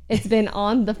didn't. It's been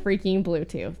on the freaking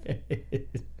Bluetooth.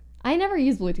 I never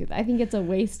use Bluetooth. I think it's a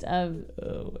waste of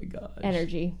Oh my gosh.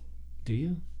 energy. Do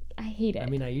you? I hate it. I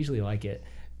mean, I usually like it.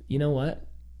 You know what?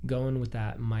 Going with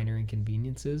that minor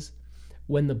inconveniences.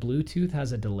 When the Bluetooth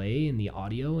has a delay in the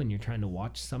audio and you're trying to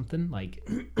watch something, like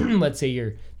let's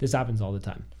say this happens all the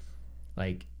time.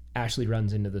 Like Ashley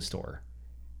runs into the store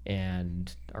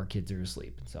and our kids are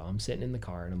asleep. So I'm sitting in the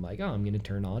car and I'm like, oh, I'm going to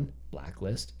turn on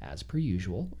Blacklist as per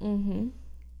usual. Mm-hmm.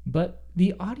 But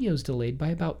the audio's delayed by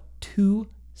about 2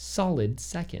 solid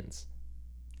seconds.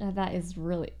 That is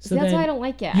really... So See, that's then why I don't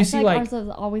like it. you I see, feel like like, ours has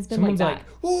always been like Someone's that. like,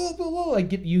 oh, blah, blah,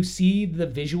 like you see the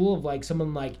visual of like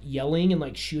someone like yelling and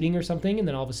like shooting or something, and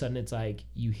then all of a sudden it's like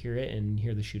you hear it and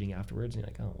hear the shooting afterwards, and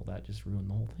you're like, oh, well, that just ruined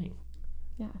the whole thing.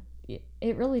 Yeah,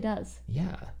 it really does.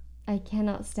 Yeah, I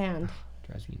cannot stand.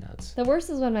 drives me nuts. The worst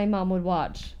is when my mom would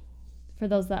watch, for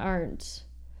those that aren't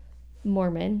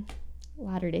Mormon,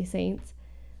 Latter-day Saints,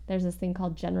 there's this thing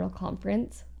called General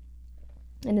Conference.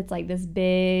 And it's like this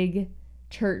big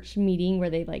church meeting where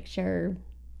they like share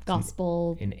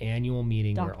gospel. An annual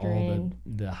meeting where all Doctrine.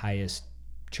 the highest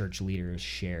church leaders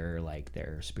share like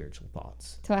their spiritual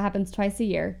thoughts. So it happens twice a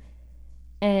year.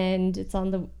 And it's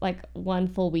on the like one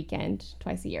full weekend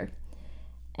twice a year.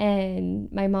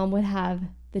 And my mom would have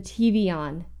the TV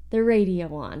on, the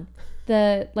radio on,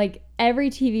 every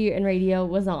TV and radio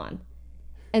was on.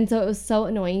 And so it was so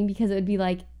annoying because it would be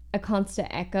like a constant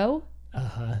echo.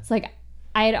 Uh-huh. It's like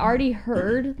I had already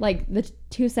heard like the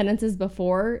two sentences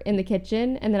before in the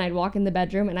kitchen, and then I'd walk in the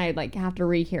bedroom and I'd like have to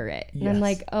rehear it. And I'm Yes.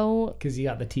 like, oh, Because you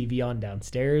got the TV on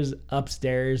downstairs,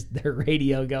 upstairs, the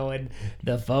radio going,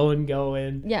 the phone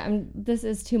going. yeah, this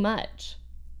is too much.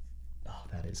 Oh,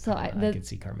 that is So Karma. I- I could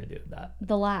see Karma doing that.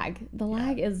 The lag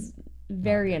is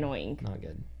very annoying. Not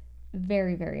good.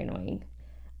 Very, very annoying.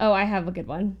 Oh, I have a good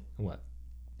one. What?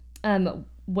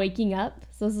 Waking up.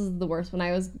 So this is the worst when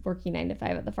I was working 9 to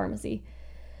 5 at the pharmacy.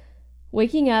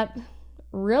 Waking up,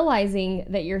 realizing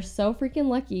that you're so freaking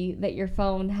lucky that your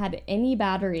phone had any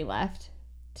battery left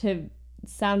to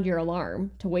sound your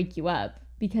alarm to wake you up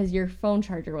because your phone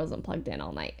charger wasn't plugged in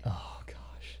all night. Oh,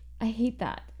 gosh. I hate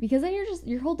that because then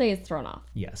your whole day is thrown off.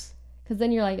 Yes. Because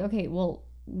then you're like, okay, well,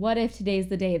 what if today's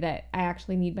the day that I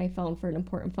actually need my phone for an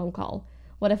important phone call?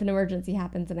 What if an emergency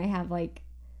happens and I have like,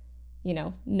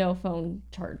 no phone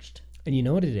charged? And you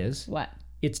know what it is? What?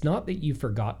 It's not that you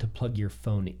forgot to plug your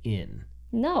phone in.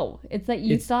 No, it's that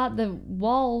you thought the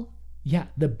wall, Yeah,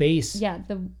 the base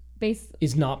the base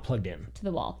is not plugged in. to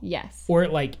the wall. Yes. Or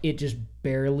like it just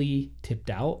barely tipped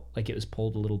out, like it was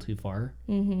pulled a little too far.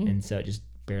 Mm-hmm. And so it just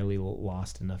barely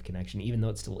lost enough connection, even though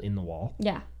it's still in the wall.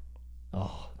 Yeah.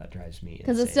 Oh, that drives me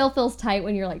Because it insane. still feels tight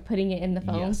when you're like putting it in the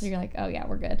phone. Yes. So you're like, oh yeah,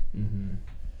 we're good. Mm-hmm.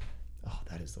 Oh,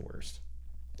 that is the worst.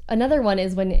 Another one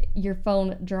is when your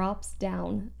phone drops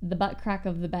down the butt crack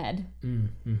of the bed,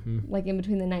 Mm-hmm. like in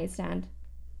between the nightstand.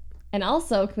 And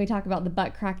also, can we talk about the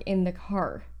butt crack in the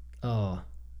car? Oh,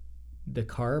 the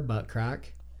car butt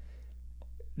crack.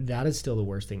 That is still the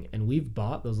worst thing. And we've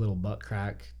bought those little butt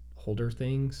crack holder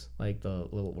things, like the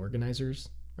little organizers.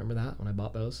 Remember that when I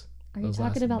bought those? Are you Those talking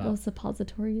lasted about about- those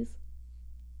suppositories?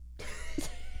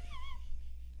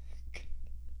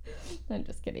 I'm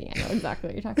just kidding. I know exactly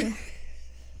what you're talking about.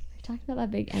 You're talking about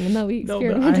that big enema we No, but I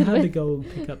experimented had to with. go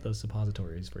pick up those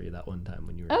suppositories for you that one time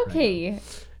when you were pregnant. Okay,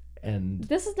 And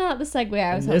this is not the segue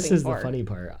I was And this hoping is for. the funny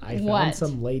part. I found What?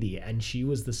 some lady, and she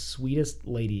was the sweetest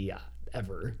lady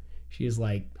ever. She was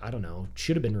like, I don't know,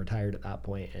 should have been retired at that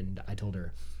point. And I told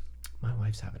her, my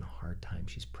wife's having a hard time.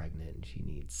 She's pregnant and she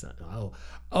needs some.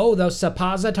 Oh, those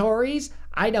suppositories?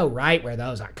 I know right where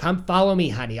those are. Come follow me,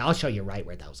 honey. I'll show you right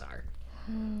where those are.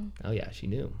 Oh, yeah, she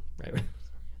knew. Right.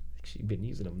 She'd been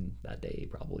using them that day,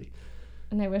 probably.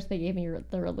 And I wish they gave me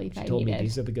the relief She I told me needed.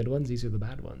 these are the good ones, these are the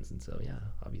bad ones. And so, yeah,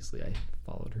 obviously I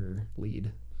followed her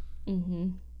lead. Mm-hmm.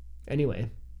 Anyway.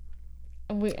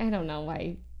 I don't know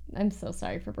why. I'm so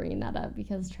sorry for bringing that up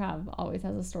because Trav always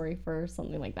has a story for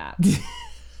something like that.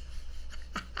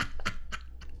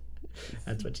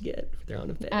 That's what you get for throwing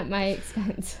a fit. At my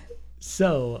expense.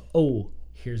 So,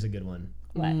 here's a good one.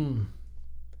 What?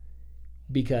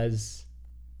 Because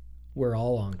we're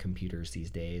all on computers these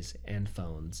days and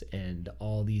phones and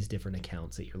all these different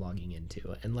accounts that you're logging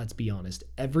into. And let's be honest,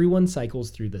 everyone cycles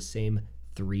through the same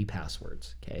 3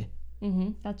 passwords, okay? Mm-hmm.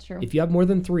 That's true. If you have more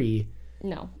than 3,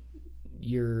 No.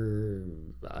 you're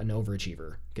an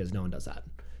overachiever because no one does that.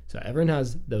 So everyone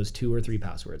has those 2 or 3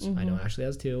 passwords. I know Ashley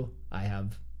has 2. I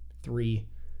have 3.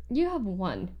 You have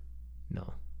 1.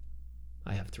 No,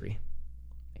 I have 3.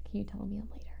 Can you tell me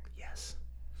later? Yes.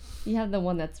 You have the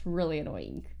one that's really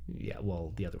annoying. Yeah,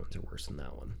 well, the other ones are worse than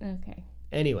that one. Okay.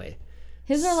 Anyway.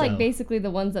 His are like So- basically the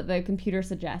ones that the computer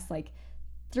suggests, like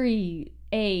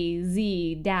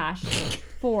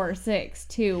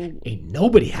 3AZ-462. Ain't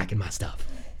nobody hacking my stuff.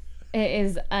 It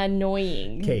is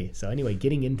annoying. Okay, so anyway,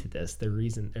 getting into this, the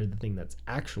thing that's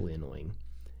actually annoying,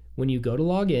 when you go to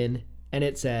log in and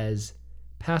it says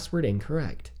password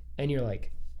incorrect, and you're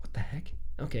like, what the heck?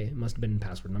 Okay, it must have been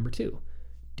password number 2.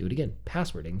 Do it again.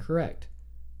 Password incorrect.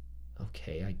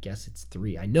 Okay, I guess it's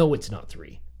 3. I know it's not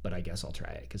 3, but I guess I'll try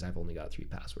it because I've only got 3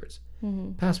 passwords.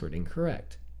 Mm-hmm. Password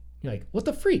incorrect. You're like, what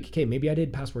the freak? Okay, maybe I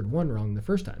did password 1 wrong the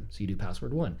first time. So you do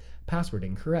password 1. Password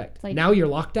incorrect. Like- Now you're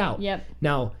locked out. Yep.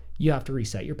 Now you have to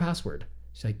reset your password.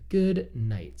 She's like, good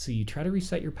night. So you try to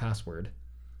reset your password,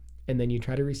 and then you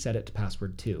try to reset it to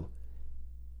password 2.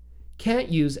 Can't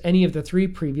use any of the 3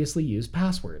 previously used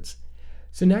passwords.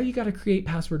 So now you got to create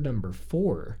password number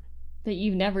 4. That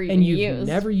you've never even And you've used.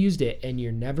 never used it, and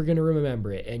you're never going to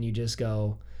remember it, and you just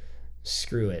go,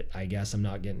 screw it. I guess I'm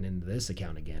not getting into this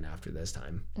account again after this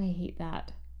time. I hate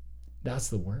that. That's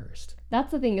the worst. That's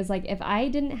the thing is like if I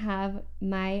didn't have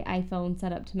my iPhone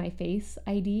set up to my Face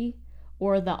ID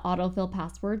or the autofill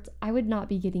passwords, I would not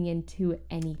be getting into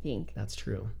anything. That's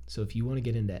true. So if you want to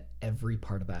get into every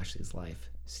part of Ashley's life,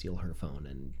 steal her phone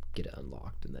and get it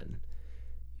unlocked, and then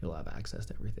you'll have access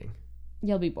to everything.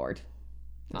 You'll be bored.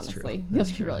 That's Honestly, true. you'll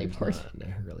That's be true. really There's bored.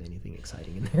 Not really anything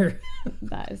exciting in there.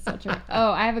 That is so true.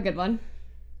 Oh, I have a good one.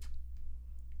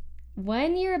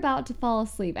 when you're about to fall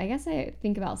asleep, I guess I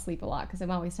think about sleep a lot because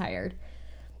I'm always tired.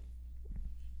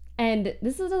 And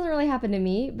this doesn't really happen to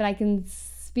me, but I can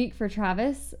speak for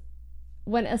Travis.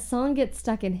 When a song gets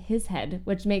stuck in his head,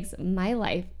 which makes my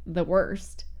life the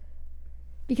worst,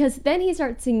 because then he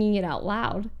starts singing it out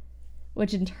loud,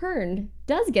 which in turn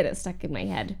does get it stuck in my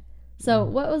head. So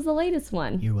what was the latest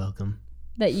one You're welcome.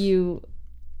 that you...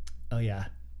 Oh yeah,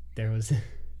 there's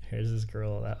this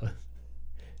girl that was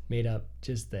made up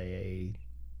just a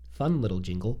fun little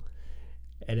jingle,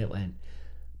 and it went,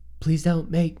 "Please don't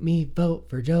make me vote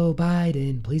for Joe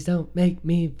Biden. Please don't make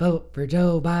me vote for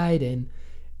Joe Biden."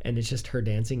 And it's just her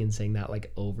dancing and saying that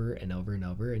like over and over and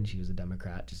over. And she was a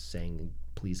Democrat, just saying,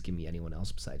 "Please give me anyone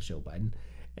else besides Joe Biden."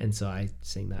 And so I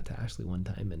sang that to Ashley one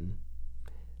time, and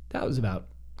that was about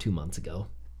 2 months ago.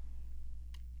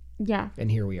 Yeah. And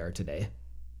here we are today,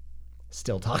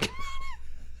 still talking.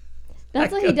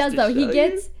 That's what he goes does to though.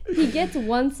 show He gets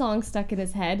one song stuck in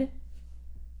his head,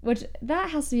 which that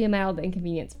has to be a mild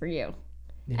inconvenience for you.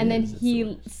 And then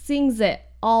he sings it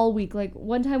all week. Like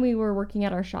one time we were working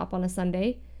at our shop on a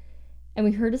Sunday and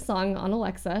we heard a song on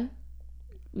Alexa.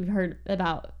 We've heard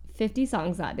about 50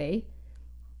 songs that day,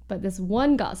 but this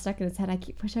one got stuck in his head. I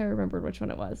wish I remembered which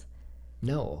one it was.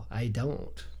 No, I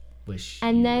don't wish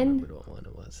And you then- remembered what one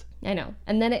it was. I know.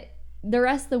 And then the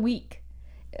rest of the week,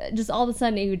 just all of a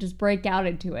sudden he would just break out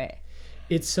into it.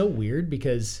 It's so weird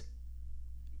because,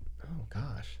 oh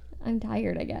gosh, I'm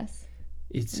tired, I guess.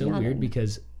 it's so Yawning. weird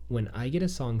because when I get a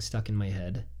song stuck in my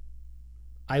head,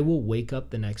 I will wake up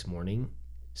the next morning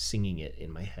singing it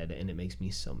in my head, and it makes me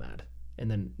so mad.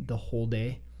 And then the whole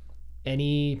day,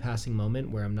 any passing moment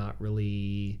where I'm not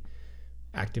really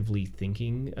actively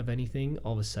thinking of anything,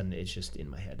 all of a sudden it's just in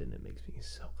my head, and it makes me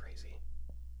so crazy.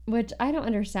 Which I don't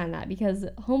understand that because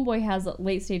Homeboy has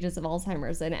late stages of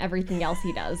Alzheimer's and everything else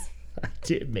he does.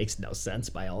 It makes no sense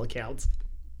by all accounts.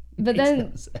 But Makes then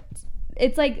no sense.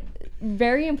 it's like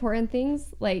very important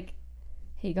things like,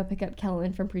 hey, go pick up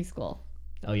Kellen from preschool.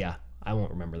 Oh yeah, I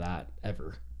won't remember that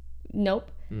ever.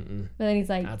 Nope. Mm-mm. But then he's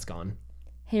like, That's gone.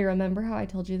 hey, remember how I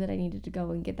told you that I needed to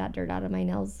go and get that dirt out of my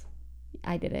nails?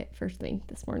 I did it first thing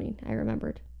this morning. I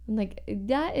remembered. I'm like,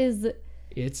 that is...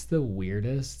 It's the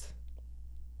weirdest.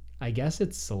 I guess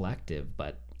it's selective,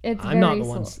 but It's I'm not very the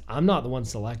one. I'm not the one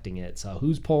selecting it. So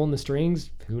who's pulling the strings?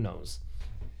 Who knows?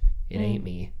 It ain't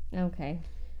me. Okay.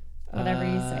 Whatever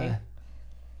you say.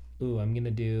 Ooh, I'm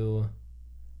gonna do.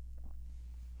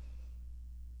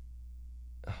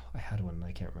 Oh, I had one and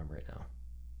I can't remember it now.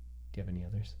 Do you have any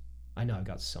others? I know I've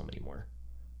got so many more.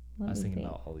 Let I was me thinking think.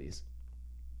 about all these.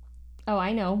 Oh,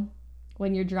 I know.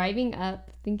 When you're driving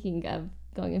up, thinking of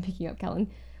going and picking up Kellen,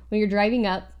 when you're driving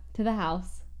up to the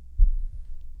house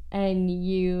and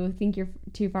you think you're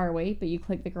too far away, but you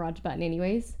click the garage button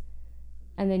anyways,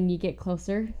 and then you get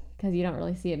closer because you don't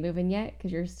really see it moving yet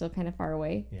because you're still kind of far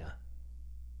away, Yeah.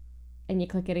 and you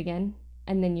click it again,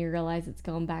 and then you realize it's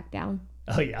going back down.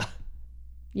 Oh yeah.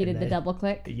 You And did the then- double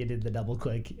click You did the double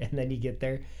click, and then you get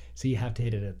there, so you have to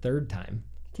hit it a third time.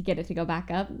 to get it to go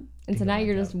back up. And To so go now back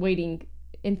you're up. just waiting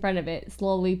in front of it,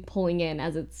 slowly pulling in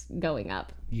as it's going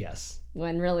up. Yes.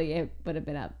 When really it would have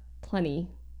been up plenty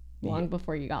long Yeah.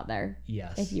 before you got there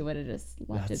Yes. if you would have just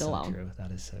left That's it alone. so true.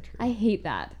 That is so true. I hate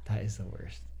that. That is the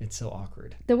worst. It's so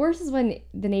awkward. The worst is when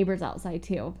the neighbor's outside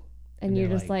too, and you're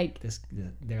they're just like, this.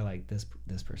 They're like this.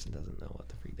 This person doesn't know what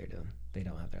the freak they're doing. They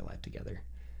don't have their life together.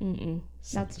 mm-mm.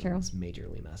 That's true. Something's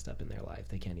majorly messed up in their life.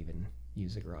 They can't even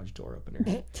use a garage door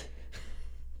opener.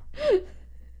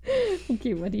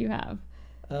 Okay, what do you have?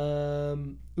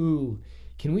 Ooh,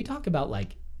 can we talk about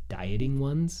like dieting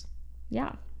ones?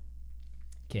 Yeah.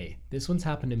 Okay, this one's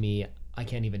happened to me. I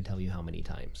can't even tell you how many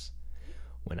times.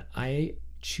 When I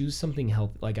choose something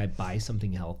healthy, like I buy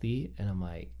something healthy, and I'm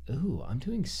like, ooh, I'm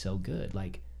doing so good.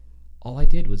 Like, all I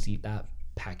did was eat that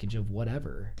package of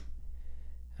whatever.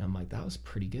 And I'm like, that was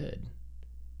pretty good.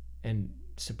 And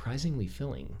surprisingly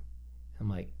filling. I'm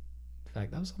like, in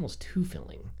fact, that was almost too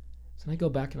filling. So then I go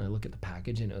back and I look at the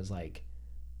package, and it was like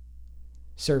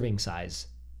serving size.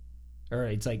 Or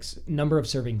it's like number of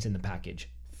servings in the package,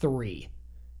 3.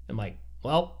 I'm like,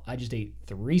 well, I just ate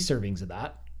 3 servings of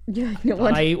that. No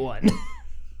Thought I ate one.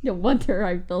 wonder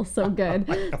I feel so good.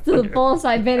 I It's the wonder. fullest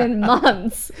I've been in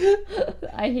months.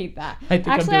 I hate that. I think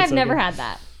I'm Actually, doing I've so never good. had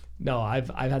that. No, I've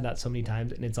had that so many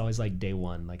times, and it's always like day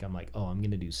one. Like I'm like, oh, I'm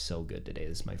gonna do so good today.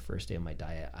 This is my first day of my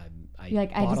diet. I You're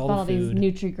like, I just bought all the these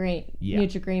food. Yeah.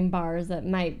 Nutri-Grain bars that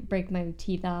might break my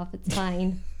teeth off. It's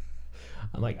fine.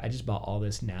 I'm like, I just bought all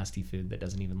this nasty food that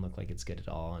doesn't even look like it's good at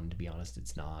all, and to be honest,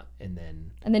 it's not. And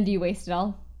then And then do you waste it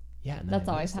all? yeah, and then That's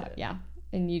I always waste how, it. yeah.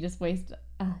 And you just waste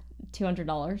 $200.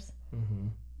 Mm-hmm.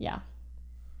 Yeah.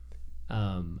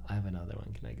 I have another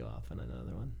one. Can I go off on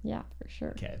another one? Yeah, for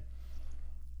sure. Okay.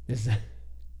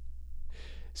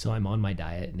 So I'm on my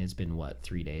diet, and it's been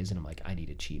 3 days, and I'm like, I need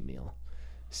a cheat meal.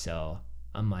 So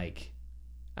I'm like,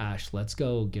 Ash, let's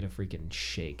go get a freaking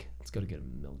shake. Let's go to get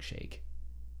a milkshake.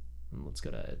 And let's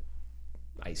go to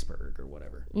Iceberg or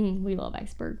whatever. We love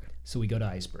Iceberg. So we go to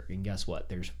Iceberg, and guess what?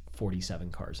 There's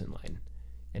 47 cars in line,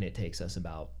 and it takes us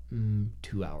about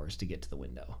 2 hours to get to the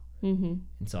window. Mm-hmm.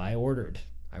 And so I ordered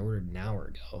an hour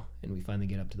ago, and we finally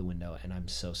get up to the window, and I'm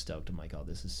so stoked. I'm like, oh,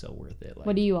 this is so worth it. Like,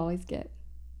 What do you always get?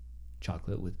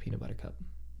 chocolate with peanut butter cup.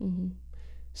 Mm-hmm.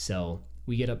 So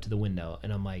we get up to the window,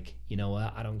 and I'm like, you know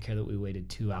what? I don't care that we waited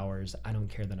 2 hours. I don't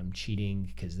care that I'm cheating,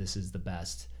 because this is the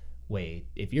best way.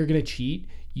 If you're gonna cheat,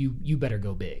 you better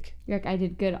go big. You're like, I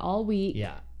did good all week.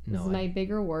 Yeah. This is my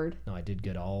big reward. No, I did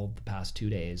good all the past 2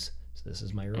 days, so this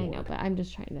is my reward. I know, but I'm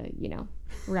just trying to,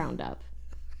 round up.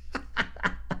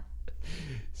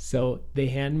 So they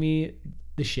hand me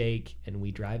the shake, and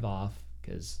we drive off,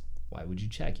 because why would you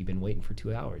check? You've been waiting for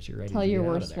 2 hours. You're ready Tell to your get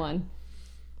out of worst there. one.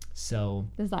 So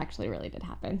This actually really did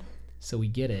happen. So we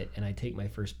get it, and I take my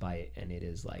first bite, and it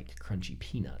is like crunchy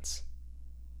peanuts.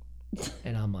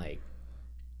 And I'm like,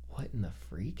 what in the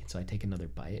freak? And so I take another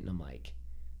bite, and I'm like,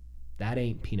 that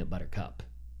ain't peanut butter cup.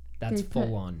 That's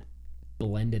full on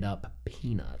blended up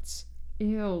peanuts.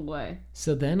 Ew.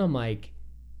 So then I'm like,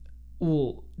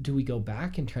 well, do we go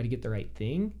back and try to get the right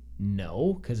thing?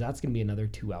 No, because that's going to be another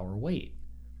 2-hour wait.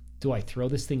 Do I throw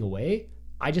this thing away?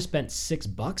 I just spent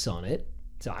 $6 on it,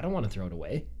 so I don't want to throw it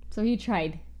away. So he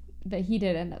tried, but he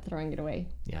did end up throwing it away.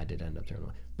 Yeah, I did end up throwing it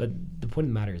away. But the point of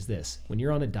the matter is this. When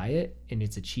you're on a diet and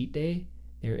it's a cheat day,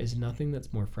 there is nothing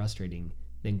that's more frustrating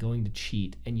than going to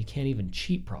cheat and you can't even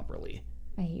cheat properly.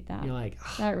 I hate that. You're like,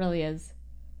 that really is.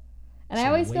 And So I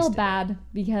always feel wasted. bad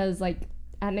because, like,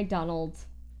 at McDonald's,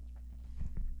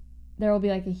 there will be,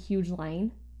 like, a huge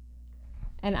line.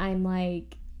 And I'm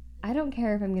like, I don't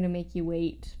care if I'm going to make you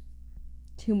wait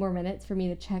 2 more minutes for me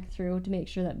to check through to make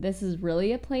sure that this is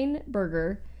really a plain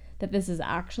burger, that this is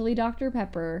actually Dr.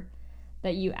 Pepper,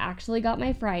 that you actually got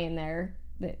my fry in there.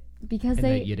 Because and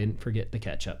they... that you didn't forget the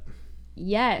ketchup.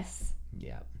 Yes.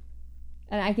 Yeah.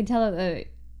 And I can tell that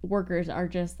the workers are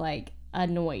just, like,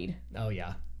 annoyed. Oh,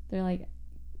 yeah. They're like,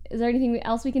 is there anything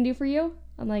else we can do for you?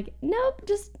 I'm like, nope,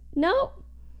 just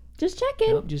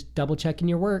checking. Nope, just double checking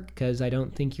your work because I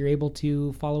don't think you're able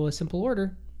to follow a simple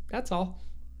order. That's all.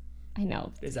 I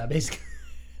know. Is that basically...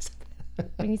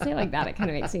 When you say it like that, it kind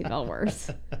of makes me feel worse.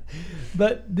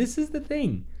 But this is the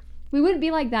thing. We wouldn't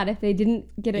be like that if they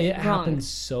didn't get it wrong. Happens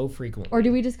so frequently. Or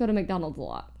do we just go to McDonald's a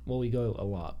lot? Well, we go a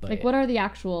lot, but Like, what are the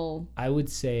actual... I would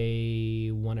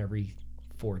say 1 every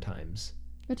 4 times.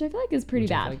 Which I feel like is pretty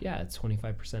Which I bad. feel like, yeah, it's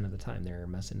 25% of the time they're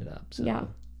messing it up. So Yeah.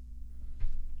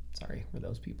 Sorry for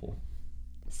those people.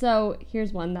 So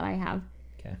here's one that I have.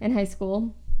 Okay. In high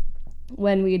school,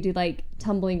 when we would do, like,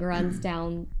 tumbling runs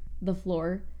down the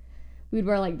floor, we'd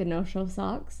wear, like, the no-show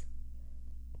socks.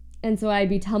 And so I'd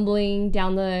be tumbling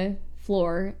down the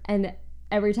floor, and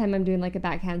every time I'm doing, like, a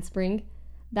back handspring,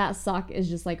 that sock is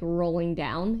just, like, rolling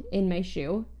down in my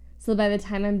shoe. So by the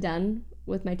time I'm done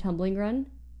with my tumbling run,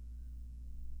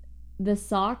 the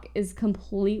sock is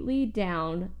completely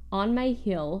down on my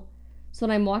heel. So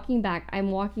when I'm walking back, I'm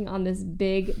walking on this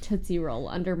big Tootsie Roll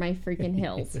under my freaking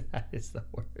heels. That is the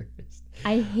worst.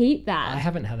 I hate that. I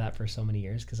haven't had that for so many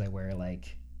years because I wear,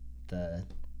 like, the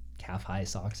calf-high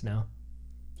socks now.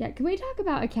 Yeah, can we talk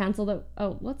about a cancel that...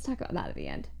 Oh, let's talk about that at the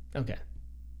end. Okay.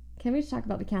 Can we just talk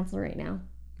about the cancel right now?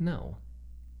 No.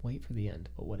 Wait for the end.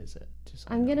 But what is it? Just so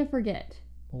I I'm know. going to forget.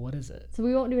 Well, what is it? So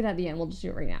we won't do it at the end. We'll just do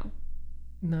it right now.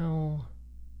 No.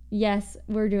 Yes,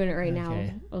 we're doing it right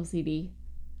Okay. now, OCD.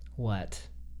 What?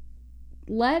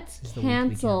 Let's This is the weekly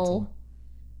cancel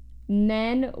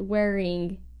men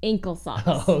wearing ankle socks.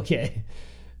 Oh, okay.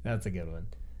 That's a good one.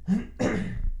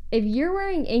 If you're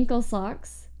wearing ankle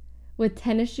socks with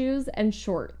tennis shoes and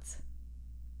shorts,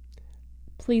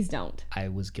 please don't. I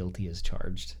was guilty as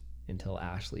charged until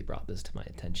Ashley brought this to my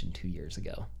attention 2 years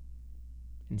ago.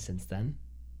 And since then,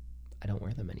 I don't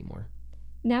wear them anymore.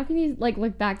 Now can you, like,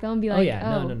 look back though and be like, oh,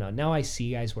 yeah. No. Now I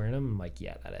see guys wearing them. I'm like,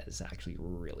 yeah, that is actually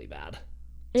really bad.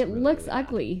 It's It really, looks really bad.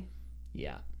 ugly.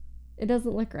 Yeah. It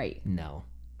doesn't look right. No.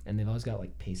 And they've always got,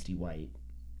 like, pasty white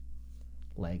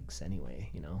legs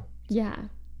anyway, you know? Yeah.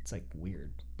 It's, like,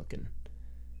 weird looking.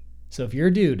 So if you're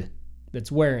a dude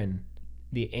that's wearing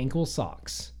the ankle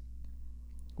socks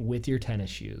with your tennis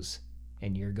shoes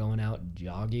and you're going out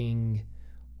jogging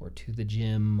or to the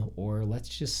gym or let's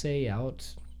just say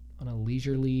out on a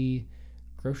leisurely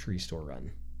grocery store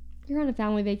run. You're on a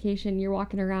family vacation, you're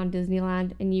walking around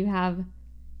Disneyland, and you have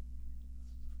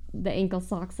the ankle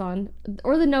socks on,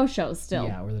 or the no-shows still.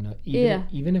 Yeah, or the no.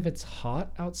 Even if it's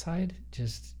hot outside,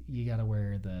 just you gotta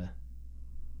wear the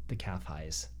calf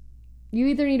highs. You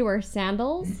either need to wear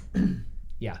sandals.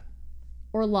 Yeah.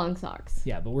 Or long socks.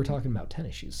 Yeah, but we're talking about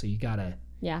tennis shoes, so you gotta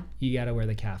wear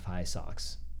the calf high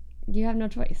socks. You have no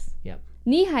choice. Yep.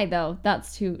 Knee high though,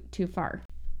 that's too far.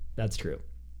 That's true.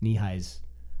 Knee highs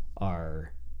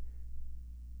are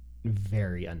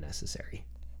very unnecessary.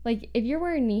 Like if you're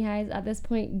wearing knee highs at this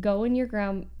point, go in your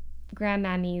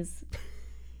grandmammy's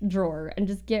drawer and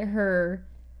just get her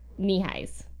knee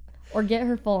highs, or get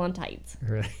her full on tights.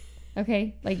 Right.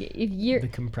 Okay, like if you're the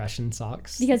compression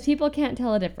socks, because people can't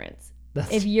tell a difference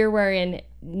if you're wearing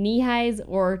knee highs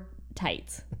or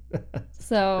tights.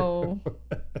 So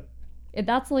if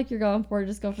that's like you're going for,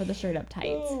 just go for the straight up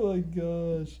tights. Oh my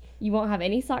gosh! You won't have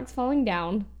any socks falling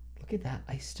down. Look at that!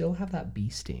 I still have that bee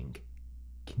sting.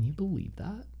 Can you believe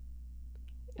that?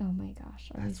 Oh my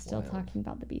gosh! Are we still wild. talking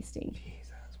about the bee sting? Jeez,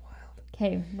 that's wild.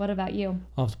 Okay, what about you?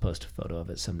 I'll have to post a photo of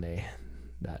it someday.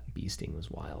 That bee sting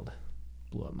was wild.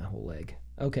 Blew up my whole leg.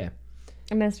 Okay.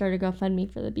 I'm gonna start a GoFundMe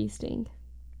for the bee sting.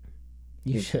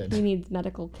 You should. He needs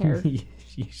medical care.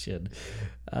 You should.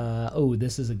 Oh,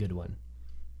 this is a good one.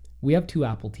 We have 2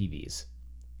 Apple TVs.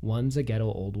 One's a ghetto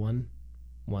old one.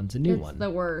 One's a new one. It's the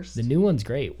worst. The new one's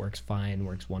great. Works fine.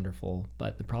 Works wonderful.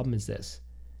 But the problem is this.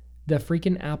 The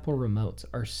freaking Apple remotes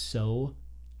are so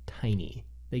tiny.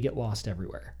 They get lost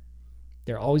everywhere.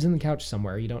 They're always in the couch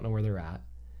somewhere. You don't know where they're at.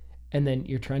 And then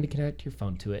you're trying to connect your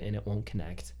phone to it and it won't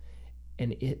connect.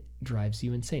 And it drives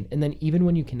you insane. And then even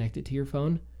when you connect it to your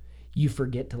phone, you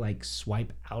forget to like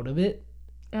swipe out of it.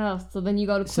 Oh, so then you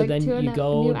go to click to a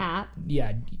new app.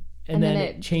 Yeah. And then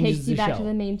it changes takes you the back show. to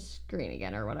the main screen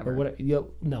again or whatever.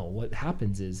 What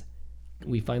happens is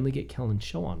we finally get Kellen's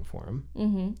show on for him.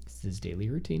 Mm-hmm. It's his daily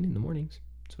routine in the mornings.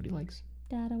 That's what he likes.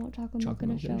 Dad, I want chocolate milk Chocolate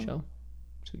milk in in a a show.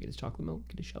 So we get his chocolate milk,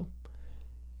 get a show.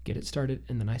 Get it started,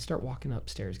 and then I start walking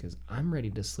upstairs because I'm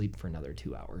ready to sleep for another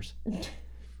 2 hours.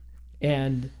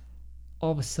 And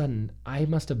all of a sudden, I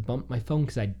must have bumped my phone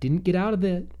because I didn't get out of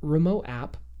the remote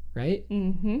app, right?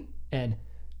 Mm-hmm. And,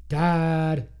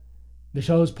 Dad, the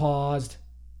show's paused.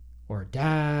 Or,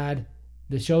 Dad,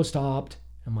 the show stopped.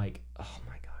 I'm like, oh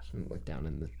my gosh. And I look down,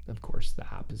 and of course,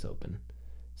 the app is open.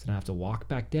 So now I have to walk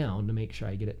back down to make sure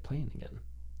I get it playing again.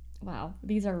 Wow.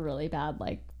 These are really bad,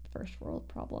 like, first world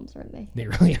problems, aren't they? They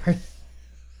really are.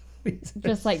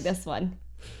 Just like this one.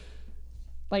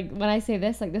 Like when I say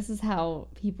this, like this is how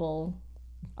people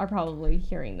are probably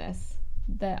hearing this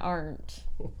that aren't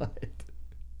What?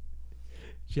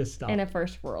 Just stop. in a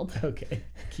first world Okay.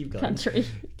 Keep going. country.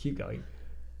 Keep going.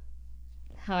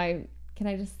 I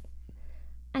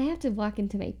have to walk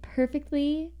into my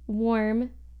perfectly warm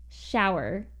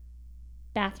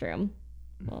bathroom.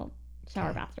 Well,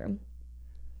 shower bathroom.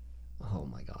 Oh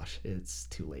my gosh. It's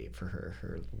too late for her.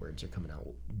 Her words are coming out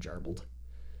jarbled.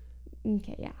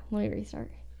 Okay, yeah. Let me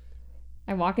restart.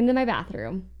 I walk into my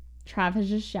bathroom. Trav has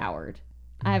just showered.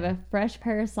 I have a fresh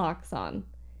pair of socks on.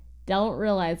 Don't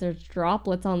realize there's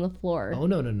droplets on the floor. Oh,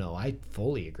 no. I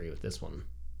fully agree with this one.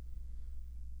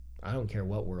 I don't care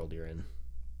what world you're in.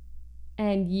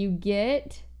 And you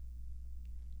get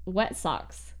wet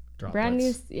socks. Droplets. Brand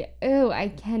new. Ew, I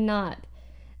cannot.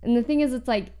 And the thing is, it's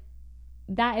like,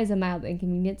 that is a mild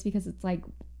inconvenience because it's like,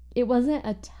 it wasn't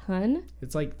a ton.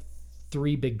 It's like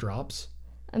 3 big drops.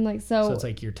 I'm like, so it's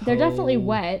like your toe. They're definitely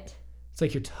wet. It's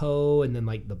like your toe and then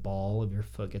like the ball of your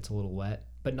foot gets a little wet,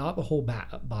 but not the whole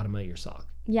bottom of your sock.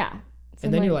 Yeah. So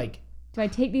And then you're like, do I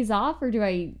take these off or do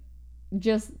I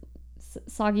just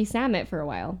soggy Sam it for a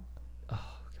while?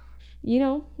 oh gosh. You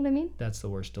know what I mean? That's the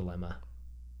worst dilemma.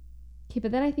 Okay,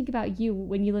 but then I think about you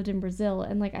when you lived in Brazil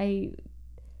and like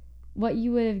what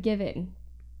you would have given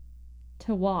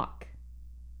to walk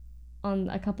on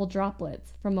a couple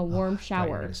droplets from a warm I thought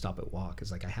you were shower. gonna stop at walk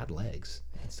because like I had legs.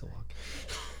 I could still walk.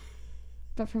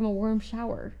 But from a warm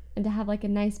shower and to have like a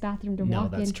nice bathroom to walk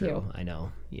into. No, that's true. I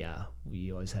know. Yeah,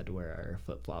 we always had to wear our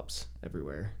flip flops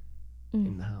everywhere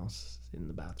in the house, in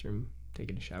the bathroom,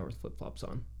 taking a shower with flip flops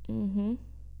on. Mm-hmm.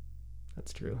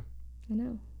 That's true. I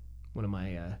know. One of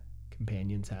my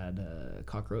companions had a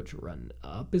cockroach run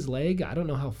up his leg. I don't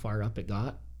know how far up it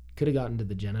got. Could have gotten to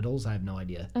the genitals. I have no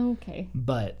idea. Okay.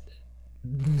 But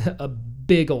a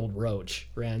big old roach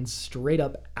ran straight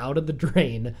up out of the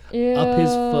drain, Ew. up his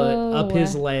foot, up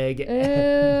his leg. Ew.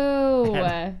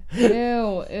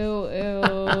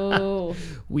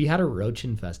 We had a roach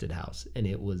infested house and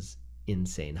it was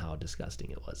insane how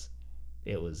disgusting it was.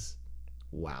 It was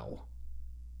wow.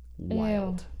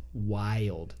 Wild.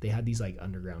 They had these like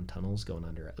underground tunnels going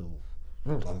under.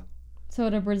 So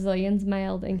to Brazilians,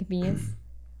 mild inconvenience.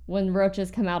 When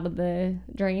roaches come out of the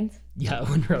drains. Yeah,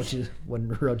 when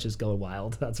roaches go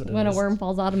wild. That's what it is. When a worm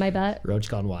falls out of my butt. Roach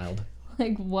gone wild.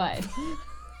 Like what?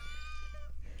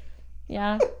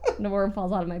 Yeah, when a worm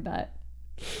falls out of my butt.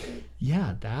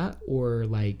 Yeah, that, or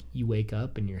like you wake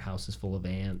up and your house is full of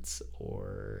ants,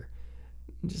 or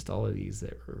just all of these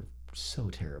that are so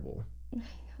terrible.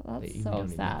 That's that you so don't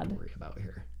even have to sad. worry about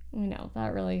here. I know,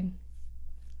 that really...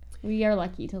 We are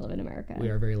lucky to live in America. We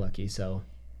are very lucky. So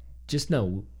just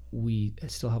know we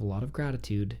still have a lot of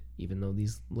gratitude, even though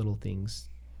these little things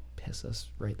piss us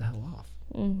right the hell off.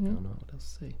 Mm-hmm. I don't know what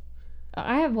else to say.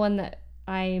 I have one that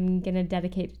I'm going to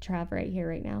dedicate to Trav right here,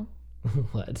 right now.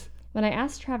 What? When I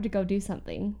asked Trav to go do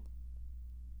something,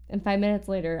 and 5 minutes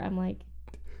later, I'm like,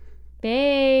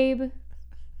 babe,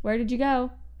 where did you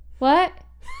go? What?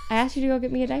 I asked you to go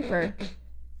get me a diaper.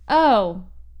 Oh,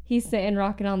 he's sitting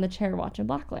rocking on the chair watching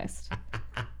Blacklist.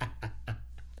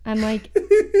 I'm like,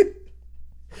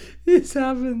 This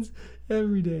happens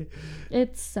every day.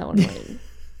 it's so annoying.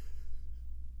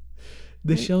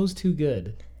 The show's too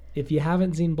good. If you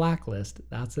haven't seen Blacklist,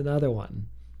 that's another one.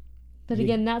 But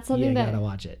again, that's something you that gotta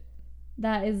watch it.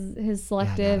 that is his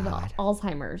selective gotta watch it.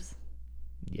 Alzheimer's.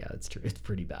 Yeah, it's true. It's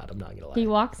pretty bad. I'm not gonna lie. He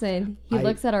walks in, he I-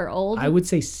 looks at our old... I would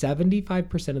say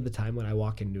 75% of the time when I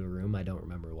walk into a room, I don't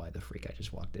remember why the freak I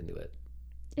just walked into it.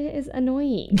 It is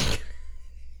annoying.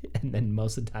 And then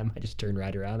most of the time, I just turn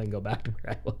right around and go back to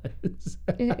where I was.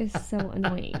 It is so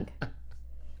annoying.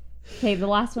 Okay, the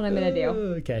last one I'm going to do.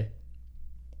 Okay.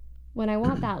 When I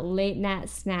want that late night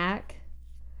snack,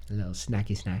 A little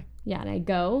snacky snack. yeah, and I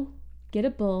go, get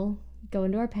a bowl, go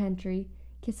into our pantry,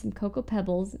 get some Cocoa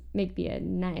Pebbles, make me a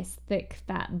nice, thick,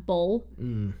 fat bowl,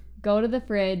 go to the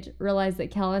fridge, realize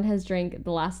that Kellen has drank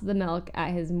the last of the milk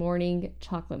at his morning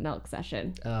chocolate milk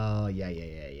session. Oh, yeah.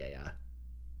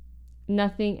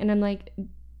 Nothing, and I'm like,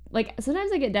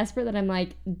 sometimes I get desperate that I'm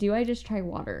like, do I just try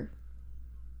water?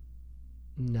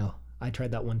 No. I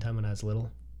tried that one time when I was little.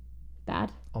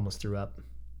 Bad? Almost threw up.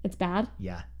 It's bad?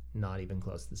 Yeah. Not even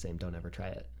close to the same. Don't ever try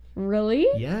it. Really?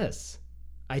 Yes.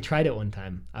 I tried it one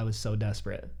time. I was so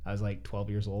desperate. I was like 12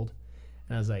 years old.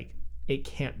 And I was like, it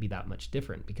can't be that much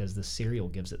different because the cereal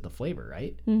gives it the flavor,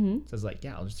 right? Mm-hmm. So I was like,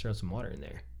 yeah, I'll just throw some water in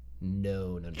there.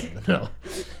 No.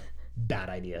 Bad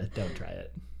idea. Don't try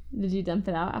it. Did you dump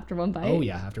it out after one bite? Oh,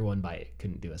 yeah. After one bite,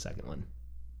 couldn't do a second one.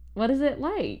 What is it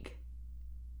like?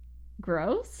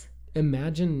 Gross?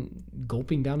 Imagine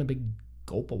gulping down a big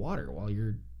gulp of water while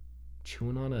you're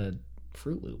chewing on a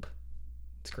Fruit Loop.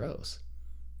 It's gross.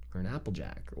 Or an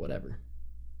Applejack or whatever.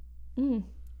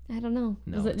 I don't know.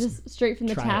 No, Is it it's- just straight from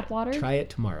the Try tap it. water? Try it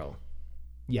tomorrow.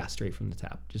 Yeah, straight from the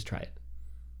tap. Just try it.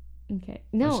 Okay.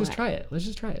 No. Let's just try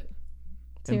it.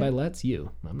 So- And by let's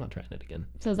you. I'm not trying it again.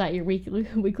 So is that your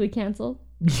weekly cancel?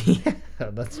 Yeah,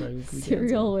 that's my weekly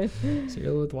Cereal cancel. with...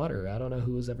 Cereal with water. I don't know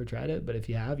who's ever tried it, but if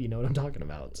you have, you know what I'm talking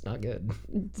about. It's not good.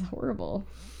 It's horrible.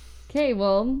 Okay,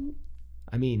 well...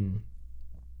 I mean,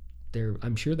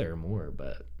 I'm sure there are more,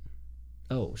 but...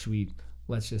 Oh,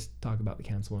 let's just talk about the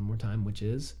cancel one more time, which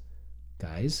is,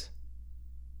 guys,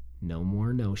 no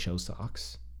more no-show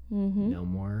socks. Mm-hmm. No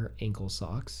more ankle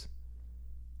socks.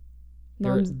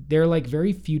 Mom's- There are like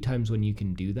very few times when you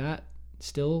can do that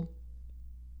still.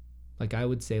 Like I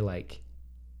would say like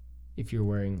if you're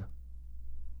wearing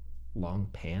long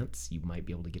pants, you might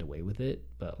be able to get away with it,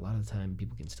 but a lot of the time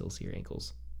people can still see your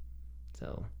ankles.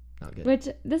 So, not good. Which,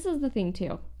 this is the thing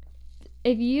too.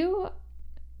 If you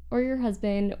or your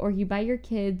husband or you buy your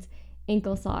kids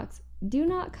ankle socks, do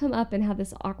not come up and have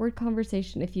this awkward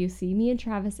conversation if you see me and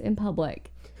Travis in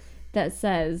public that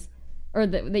says, or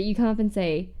that you come up and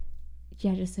say,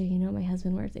 yeah, just so you know, my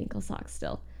husband wears ankle socks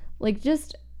still. Like,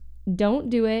 just don't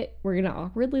do it. We're going to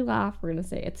awkwardly laugh. We're going to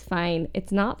say, it's fine.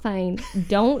 It's not fine.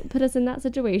 Don't put us in that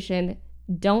situation.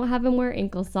 Don't have him wear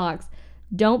ankle socks.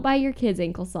 Don't buy your kids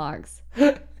ankle socks.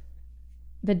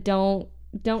 But don't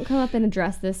come up and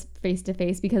address this face to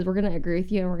face, because we're going to agree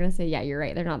with you and we're going to say, yeah, you're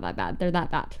right. They're not that bad. They're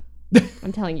that bad.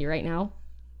 I'm telling you right now.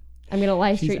 I'm going to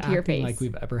lie straight to your face. Like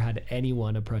we've ever had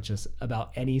anyone approach us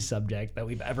about any subject that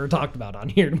we've ever talked about on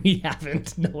here, and we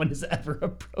haven't. No one has ever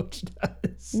approached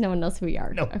us. No one knows who we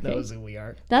are. No one knows who we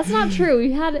are. That's not true.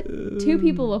 We had 2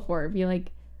 people before be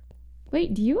like,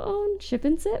 wait, do you own Ship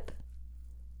and Sip?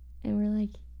 And we're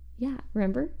like, yeah,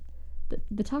 remember?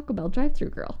 The Taco Bell drive-thru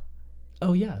girl.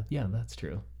 Oh, yeah, that's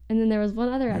true. And then there was one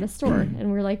other at a store,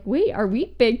 and we're like, wait, are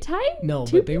we big time? No,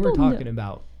 2 but they were people talking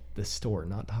about the store,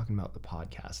 not talking about the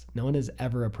podcast. No one has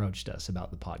ever approached us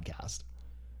about the podcast.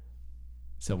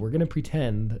 So we're going to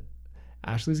pretend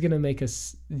Ashley's going to make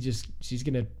us she's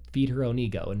going to feed her own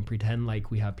ego and pretend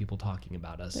like we have people talking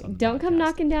about us. Like, on the don't come podcast.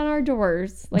 knocking down our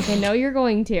doors like I know you're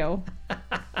going to.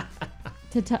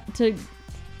 to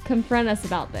confront us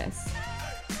about this.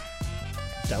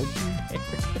 Don't you dare.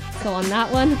 So on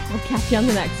that one, we'll catch you on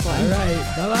the next one. All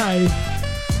right. Bye-bye.